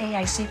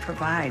NAIC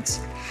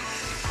provides.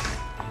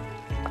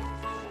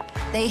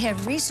 They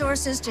have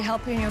resources to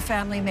help you and your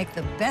family make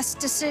the best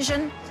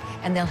decision,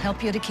 and they'll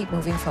help you to keep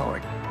moving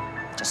forward,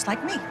 just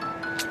like me.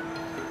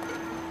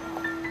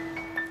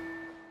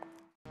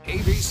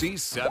 ABC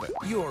 7,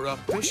 your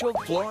official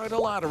Florida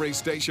lottery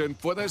station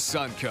for the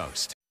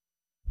Suncoast.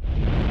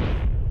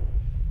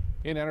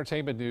 In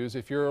entertainment news,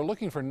 if you're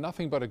looking for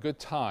nothing but a good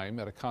time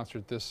at a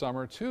concert this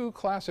summer, two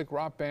classic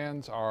rock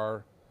bands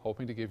are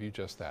hoping to give you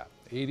just that.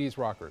 80s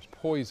rockers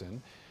Poison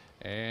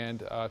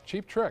and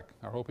Cheap Trick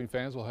are hoping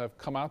fans will have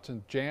come out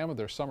to jam with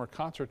their summer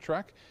concert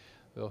trek.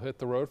 They'll hit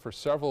the road for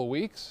several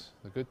weeks.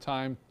 The Good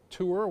Time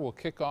Tour will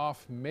kick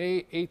off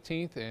May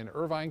 18th in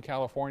Irvine,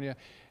 California,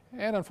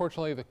 and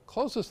unfortunately the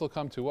closest they'll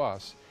come to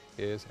us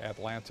is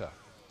Atlanta.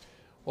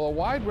 Well, a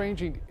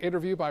wide-ranging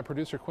interview by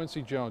producer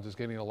Quincy Jones is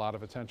getting a lot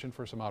of attention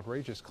for some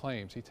outrageous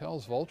claims. He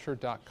tells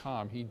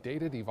Vulture.com he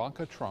dated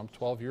Ivanka Trump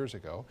 12 years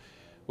ago,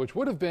 which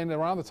would have been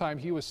around the time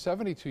he was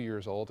 72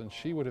 years old and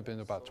she would have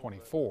been about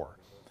 24.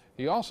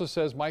 He also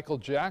says Michael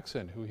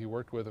Jackson, who he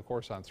worked with, of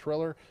course, on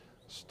Thriller,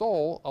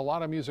 stole a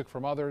lot of music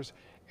from others,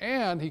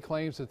 and he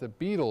claims that the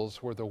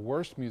Beatles were the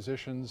worst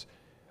musicians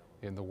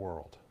in the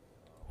world.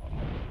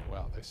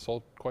 Well, they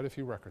sold quite a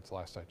few records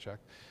last I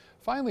checked.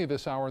 Finally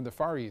this hour in the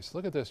Far East,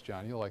 look at this,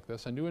 John, you'll like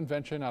this. A new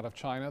invention out of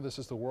China. This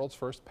is the world's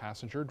first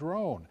passenger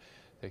drone,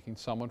 taking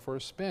someone for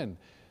a spin.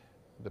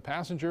 The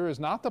passenger is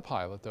not the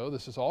pilot, though.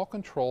 This is all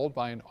controlled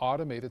by an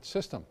automated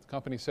system. The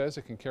company says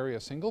it can carry a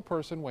single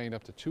person weighing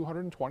up to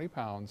 220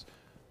 pounds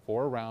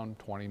for around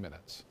 20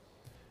 minutes.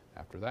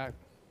 After that,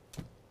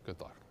 good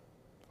luck.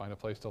 Find a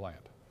place to land.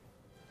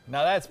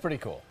 Now that's pretty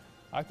cool.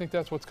 I think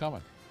that's what's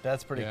coming.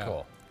 That's pretty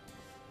cool.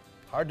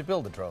 Hard to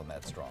build a drone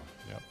that strong.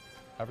 Yep.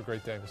 Have a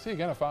great day. We'll see you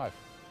again at 5.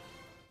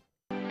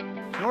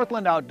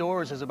 Northland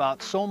Outdoors is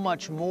about so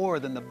much more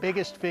than the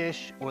biggest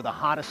fish or the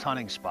hottest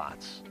hunting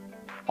spots.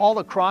 All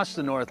across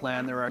the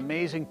Northland, there are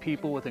amazing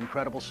people with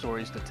incredible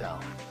stories to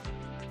tell.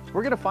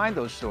 We're going to find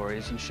those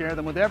stories and share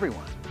them with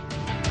everyone.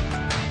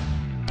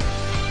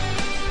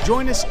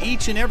 Join us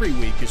each and every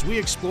week as we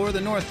explore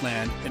the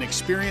Northland and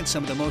experience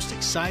some of the most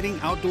exciting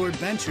outdoor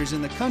adventures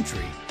in the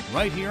country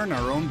right here in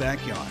our own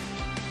backyard.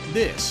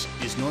 This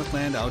is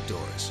Northland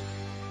Outdoors.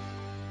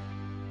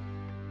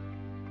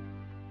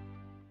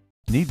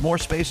 Need more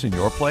space in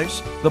your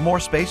place? The More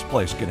Space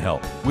Place can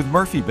help with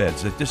Murphy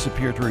beds that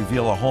disappear to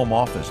reveal a home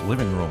office,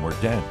 living room, or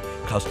den.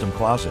 Custom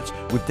closets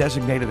with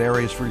designated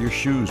areas for your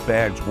shoes,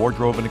 bags,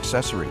 wardrobe, and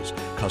accessories.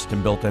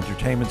 Custom-built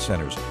entertainment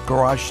centers,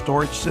 garage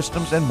storage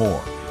systems, and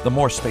more. The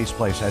More Space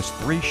Place has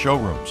 3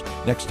 showrooms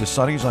next to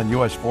Sonny's on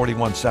US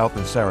 41 South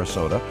in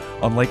Sarasota,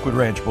 on Lakewood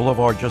Ranch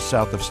Boulevard just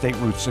south of State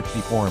Route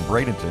 64 in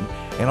Bradenton,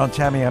 and on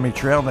Tamiami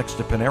Trail next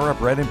to Panera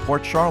Bread in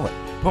Port Charlotte.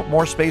 Put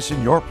more space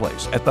in your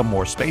place at the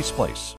More Space Place.